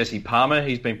someone like Jesse Palmer.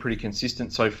 He's been pretty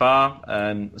consistent so far.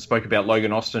 I spoke about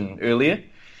Logan Austin earlier.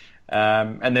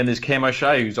 And then there's Cam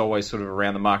O'Shea, who's always sort of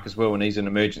around the mark as well, and he's an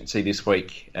emergency this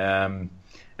week.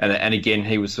 And again,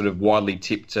 he was sort of widely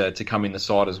tipped to come in the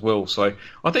side as well. So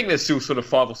I think there's still sort of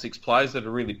 5 or 6 players that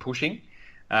are really pushing,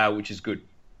 which is good.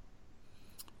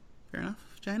 Fair enough.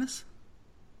 Janus?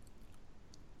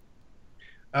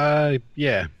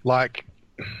 Yeah,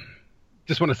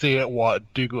 just want to see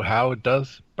what Dougal Howard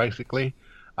does, basically.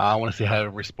 I want to see how he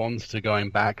responds to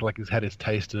going back, he's had his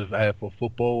taste of AFL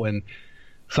football, and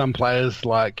some players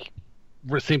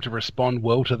seem to respond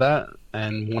well to that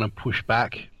and want to push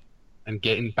back and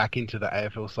getting back into the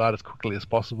AFL side as quickly as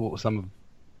possible. Some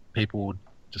people would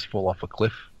just fall off a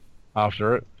cliff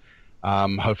after it.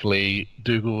 Hopefully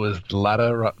Dougal is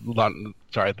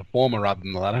the former rather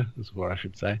than the latter, is what I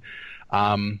should say.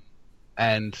 And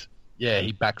yeah,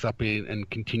 he backs up in and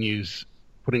continues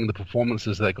putting the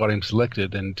performances that got him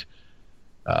selected. And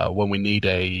when we need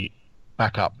a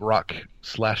backup ruck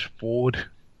 / forward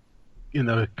in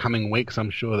the coming weeks,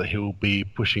 I'm sure that he'll be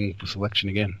pushing for selection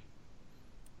again.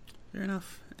 Fair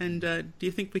enough. And do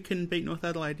you think we can beat North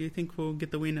Adelaide? Do you think we'll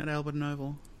get the win at Alberton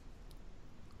Oval?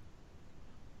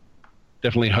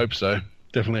 Definitely hope so.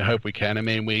 Definitely hope we can. I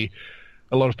mean,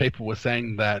 a lot of people were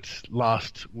saying that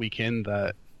last weekend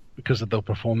that because of the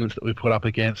performance that we put up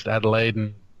against Adelaide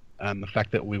and the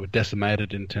fact that we were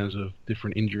decimated in terms of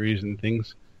different injuries and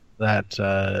things, that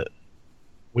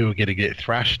we were going to get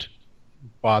thrashed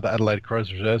by the Adelaide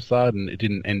Crows reserve side, and it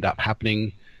didn't end up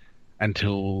happening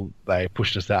until they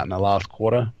pushed us out in the last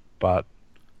quarter. But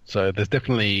so there's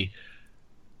definitely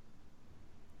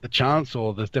the chance,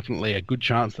 or there's definitely a good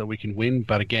chance that we can win.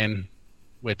 But again,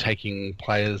 we're taking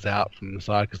players out from the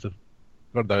side because they've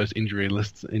got those injury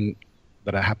lists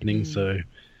that are happening. So you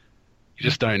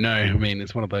just don't know. I mean,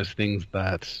 it's one of those things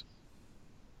that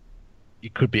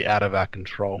it could be out of our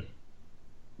control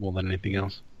more than anything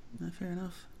else. No, fair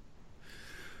enough.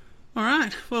 All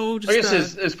right. Well, we'll just. I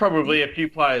guess there's probably a few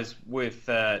players worth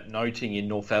noting in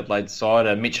North Adelaide's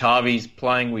side. Mitch Harvey's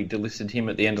playing. We delisted him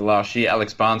at the end of last year.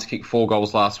 Alex Barnes kicked 4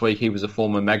 goals last week. He was a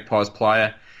former Magpies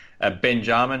player. Ben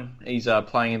Jarman, he's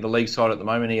playing in the league side at the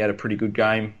moment. He had a pretty good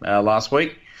game last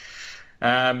week.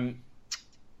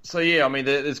 So, yeah, I mean,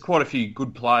 there's quite a few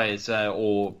good players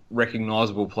or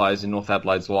recognisable players in North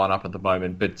Adelaide's lineup at the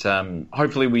moment. But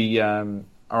hopefully we are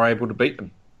able to beat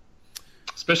them.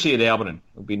 Especially at Alberton. It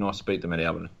would be nice to beat them at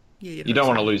Alberton. Yeah, you don't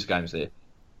want to lose games there.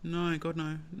 No, God,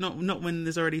 no. Not when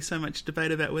there's already so much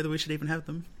debate about whether we should even have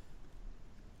them.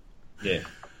 Yeah,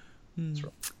 that's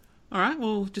right. All right,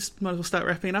 well, just might as well start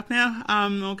wrapping it up now.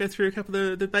 I'll go through a couple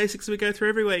of the basics that we go through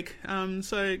every week.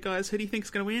 So, guys, who do you think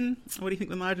is going to win? What do you think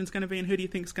the margin's going to be? And who do you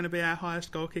think is going to be our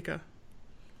highest goal kicker?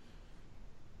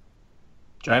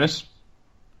 Janus?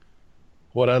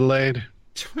 What, Adelaide?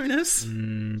 Jonas?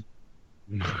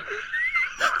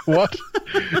 What?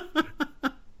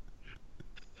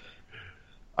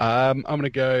 I'm going to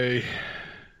go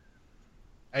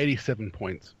 87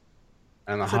 points.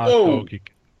 And the highest goal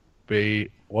kick be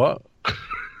what?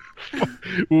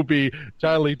 Will be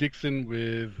Charlie Dixon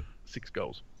with 6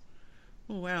 goals.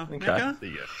 Oh, wow. Okay.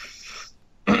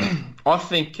 I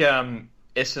think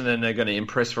Essendon are going to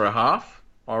impress for a half.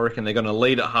 I reckon they're going to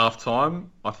lead at half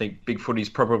time. I think Big Footy's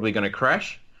probably going to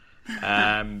crash.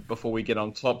 Before we get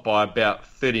on top by about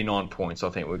 39 points, I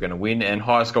think we're going to win. And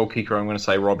highest goal kicker, I'm going to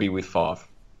say Robbie with 5.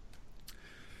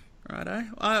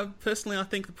 Righto. Personally, I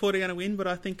think the Port are going to win, but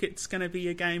I think it's going to be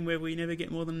a game where we never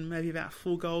get more than maybe about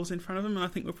 4 goals in front of them, and I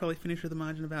think we'll probably finish with a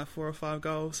margin of about 4 or 5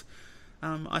 goals.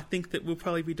 I think that we'll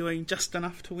probably be doing just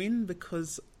enough to win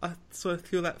because I sort of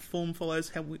feel that form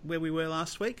follows where we were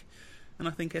last week, and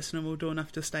I think Essendon will do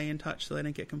enough to stay in touch so they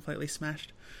don't get completely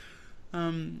smashed.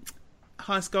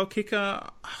 Highest goal kicker,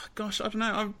 gosh, I don't know.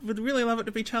 I would really love it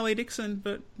to be Charlie Dixon,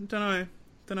 but don't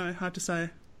know. Hard to say.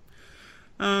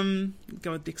 Go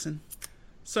with Dixon.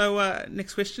 So,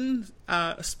 next question.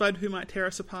 A spud who might tear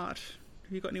us apart.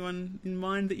 Have you got anyone in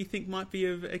mind that you think might be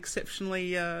of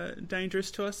exceptionally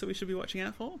dangerous to us that we should be watching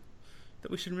out for? That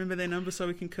we should remember their number so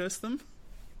we can curse them?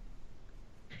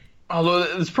 Oh, look,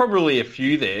 there's probably a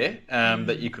few there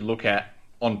that you could look at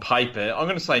on paper. I'm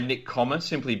going to say Nick Comer,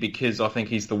 simply because I think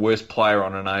he's the worst player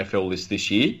on an AFL list this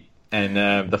year.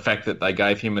 And the fact that they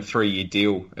gave him a 3-year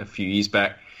deal a few years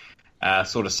back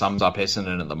sort of sums up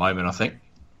Essendon at the moment, I think.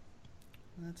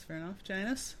 That's fair enough.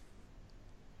 Janus?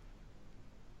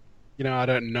 I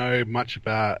don't know much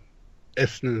about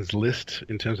Essendon's list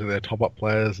in terms of their top-up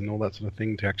players and all that sort of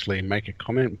thing to actually make a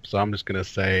comment. So I'm just going to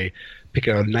say, pick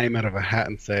a name out of a hat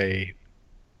and say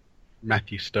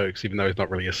Matthew Stokes, even though he's not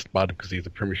really a spud because he's a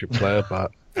premiership player.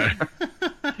 But,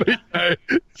 I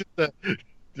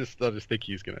just think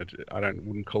he's going to...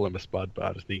 wouldn't call him a spud, but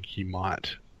I just think he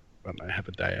might, I don't know, have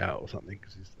a day out or something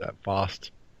because he's that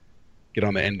fast. Get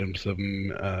on the end of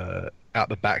some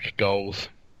out-the-back goals.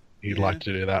 He'd like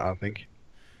to do that, I think.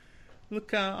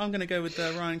 Look, I'm going to go with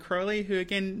Ryan Crowley, who,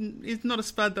 again, is not a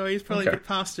spud, though. He's probably a bit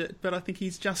past it, but I think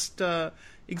he's just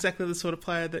exactly the sort of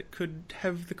player that could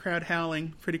have the crowd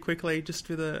howling pretty quickly, just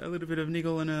with a little bit of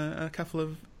niggle and a couple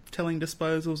of telling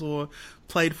disposals or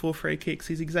played for free kicks.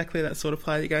 He's exactly that sort of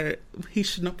player. You go, he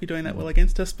should not be doing that well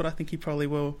against us, but I think he probably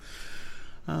will.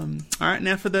 All right,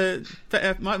 now for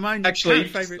my actually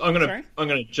favourite. I'm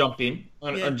going to jump in.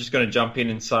 I'm just going to jump in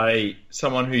and say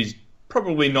someone who's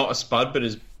probably not a spud, but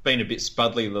has been a bit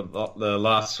spudly the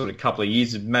last sort of couple of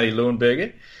years is Matty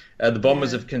Leuenberger. The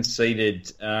Bombers have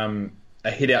conceded a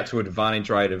hit out to advantage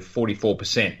rate of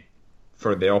 44%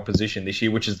 for their opposition this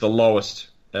year, which is the lowest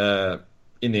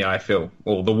in the AFL,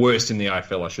 or the worst in the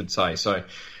AFL, I should say. So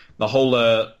the whole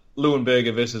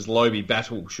Leuenberger versus Lobe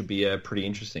battle should be pretty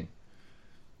interesting.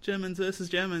 Germans versus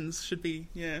Germans should be,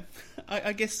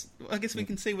 I guess we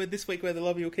can see this week where the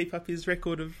Lobby will keep up his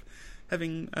record of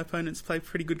having opponents play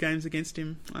pretty good games against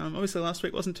him. Obviously last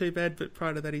week wasn't too bad, but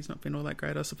prior to that he's not been all that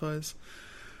great, I suppose.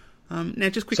 Now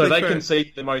just quickly... So they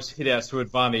concede the most hit-outs to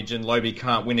advantage, and Lobe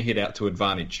can't win a hit-out to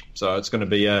advantage. So it's going to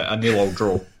be a nil-all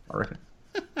draw, I reckon.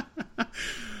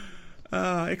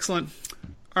 Excellent.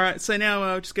 All right, so now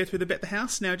I'll just go through the Bet the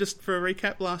House. Now, just for a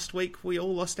recap, last week we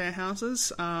all lost our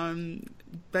houses.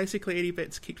 Basically, Eddie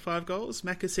Betts kicked 5 goals.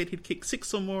 Macca said he'd kick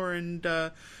 6 or more, and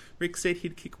Rick said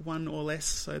he'd kick 1 or less,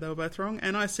 so they were both wrong.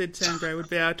 And I said Sam Gray would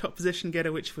be our top possession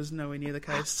getter, which was nowhere near the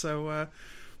case. So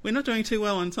we're not doing too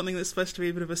well on something that's supposed to be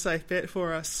a bit of a safe bet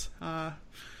for us.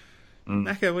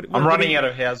 Macca, I'm running out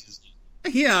of houses.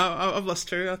 Yeah, I've lost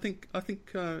 2. I think,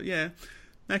 yeah.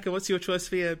 Macca, what's your choice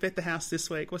for your Bet the House this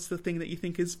week? What's the thing that you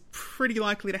think is pretty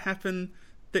likely to happen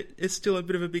that is still a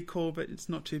bit of a big call, but it's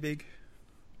not too big?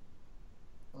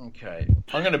 Okay.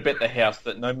 I'm going to bet the house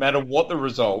that no matter what the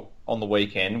result on the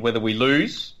weekend, whether we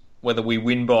lose, whether we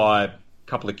win by a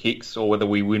couple of kicks, or whether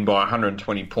we win by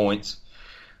 120 points,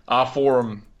 our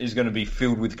forum is going to be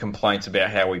filled with complaints about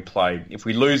how we played. If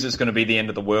we lose, it's going to be the end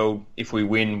of the world. If we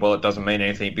win, well, it doesn't mean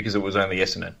anything because it was only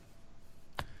Essendon.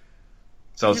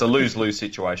 So it's a lose-lose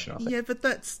situation, I think. Yeah, but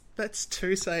that's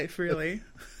too safe, really.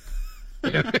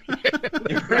 Too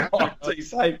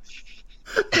safe.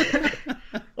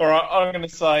 All right, I'm going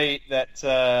to say that...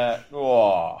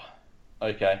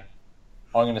 okay.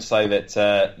 I'm going to say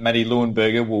that Matty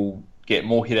Leuenberger will get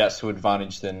more hit-outs to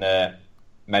advantage than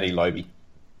Matty Lobe.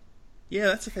 Yeah,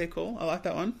 that's a fair call. I like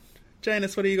that one.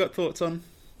 Janus, what have you got thoughts on?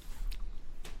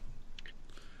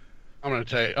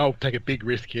 I'll take a big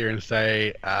risk here and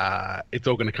say it's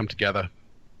all going to come together,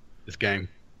 this game.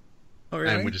 Oh,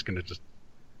 really? And we're just going to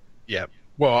yeah.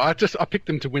 Well, I picked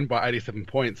them to win by 87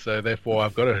 points, so therefore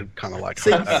I've got to kind of like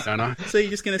hold that, don't I? So you're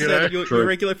just going to say that your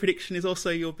regular prediction is also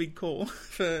your big call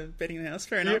for betting the house?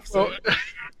 Fair enough. Yeah,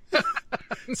 well...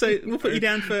 So we'll put you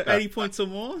down for 80 points or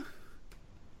more?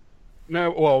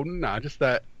 No,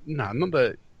 not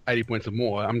the 80 points or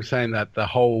more. I'm saying that the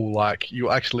whole,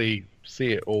 you'll actually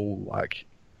see it all,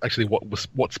 actually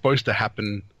what's supposed to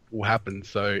happen will happen.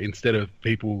 So instead of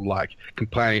people,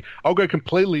 complaining, I'll go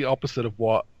completely opposite of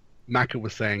what Macca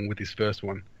was saying with his first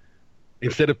one.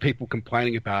 Instead of people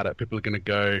complaining about it, people are going to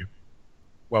go,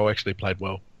 well, we actually played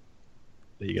well.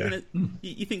 There you go.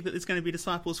 You think that there's going to be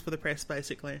disciples for the press,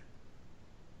 basically?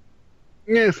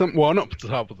 Yeah, not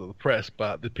disciples of the press,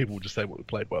 but the people will just say, well, we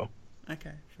played well.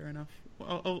 Okay, fair enough.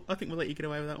 Well, I think we'll let you get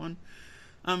away with that one.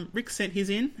 Rick sent his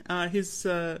in. His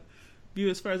view,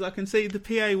 as far as I can see, the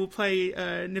PA will play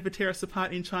Never Tear Us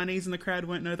Apart in Chinese and the crowd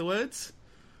won't know the words.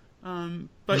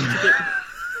 But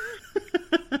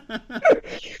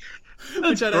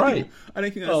That's great. I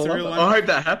don't think that's the real one. I hope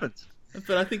that happens.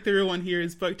 But I think the real one here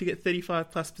is Boak to get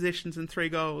 35 plus possessions and 3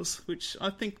 goals, which I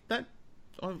think that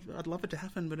I'd love it to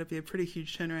happen, but it'd be a pretty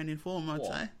huge turnaround in form, I'd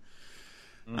say.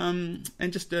 And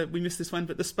just we missed this one,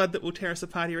 but the spud that will tear us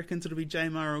apart, he reckons it'll be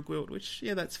Jamar or Gwilt, which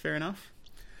that's fair enough.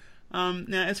 Now,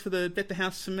 as for the bet the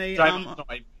house for me, Jamar's not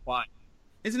even playing.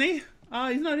 isn't he? Oh,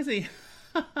 he's not, is he?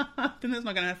 Then that's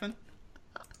not going to happen.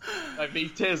 If he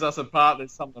tears us apart,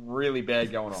 there's something really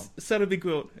bad going on. So it'll be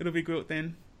Gwilt. It'll be Gwilt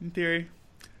then, in theory.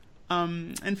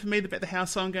 And for me, the bet the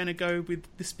house, I'm going to go with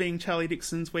this being Charlie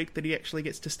Dixon's week that he actually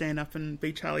gets to stand up and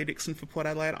be Charlie Dixon for Port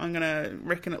Adelaide. I'm going to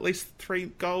reckon at least 3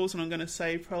 goals, and I'm going to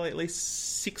say probably at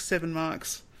least 6-7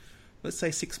 marks. Let's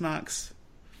say 6 marks.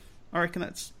 I reckon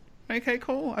that's okay,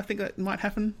 cool. I think that might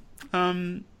happen.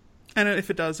 And if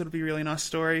it does, it'll be a really nice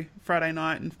story. Friday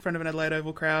night in front of an Adelaide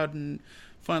Oval crowd and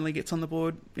finally gets on the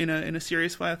board in a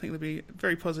serious way. I think it'll be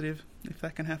very positive if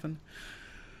that can happen.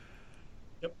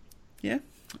 Yep. Yeah.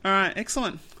 All right,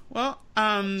 excellent. Well,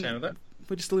 Sound that?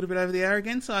 we're just a little bit over the hour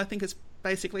again, so I think it's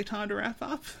basically time to wrap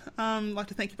up. I'd like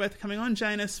to thank you both for coming on,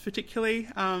 Janus particularly.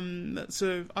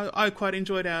 I quite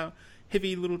enjoyed our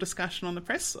heavy little discussion on the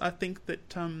press. I think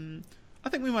that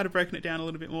we might have broken it down a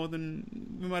little bit more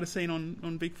than we might have seen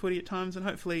on Big Footy at times, and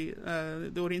hopefully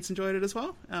the audience enjoyed it as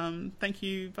well. Thank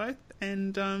you both,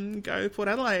 and go Port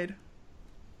Adelaide.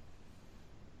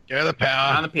 Go the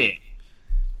power. On the pier.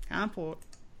 Can't Port.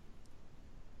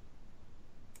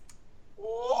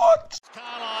 What?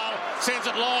 Carlisle sends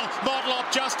it long,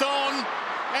 Motlop just on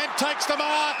and takes the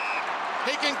mark.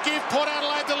 He can give Port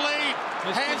Adelaide the lead.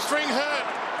 Hamstring hurt,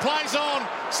 plays on,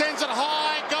 sends it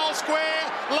high, goal square,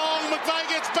 long,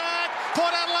 McVeigh gets back, Port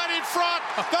Adelaide in front.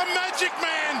 The magic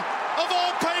man of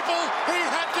all people, he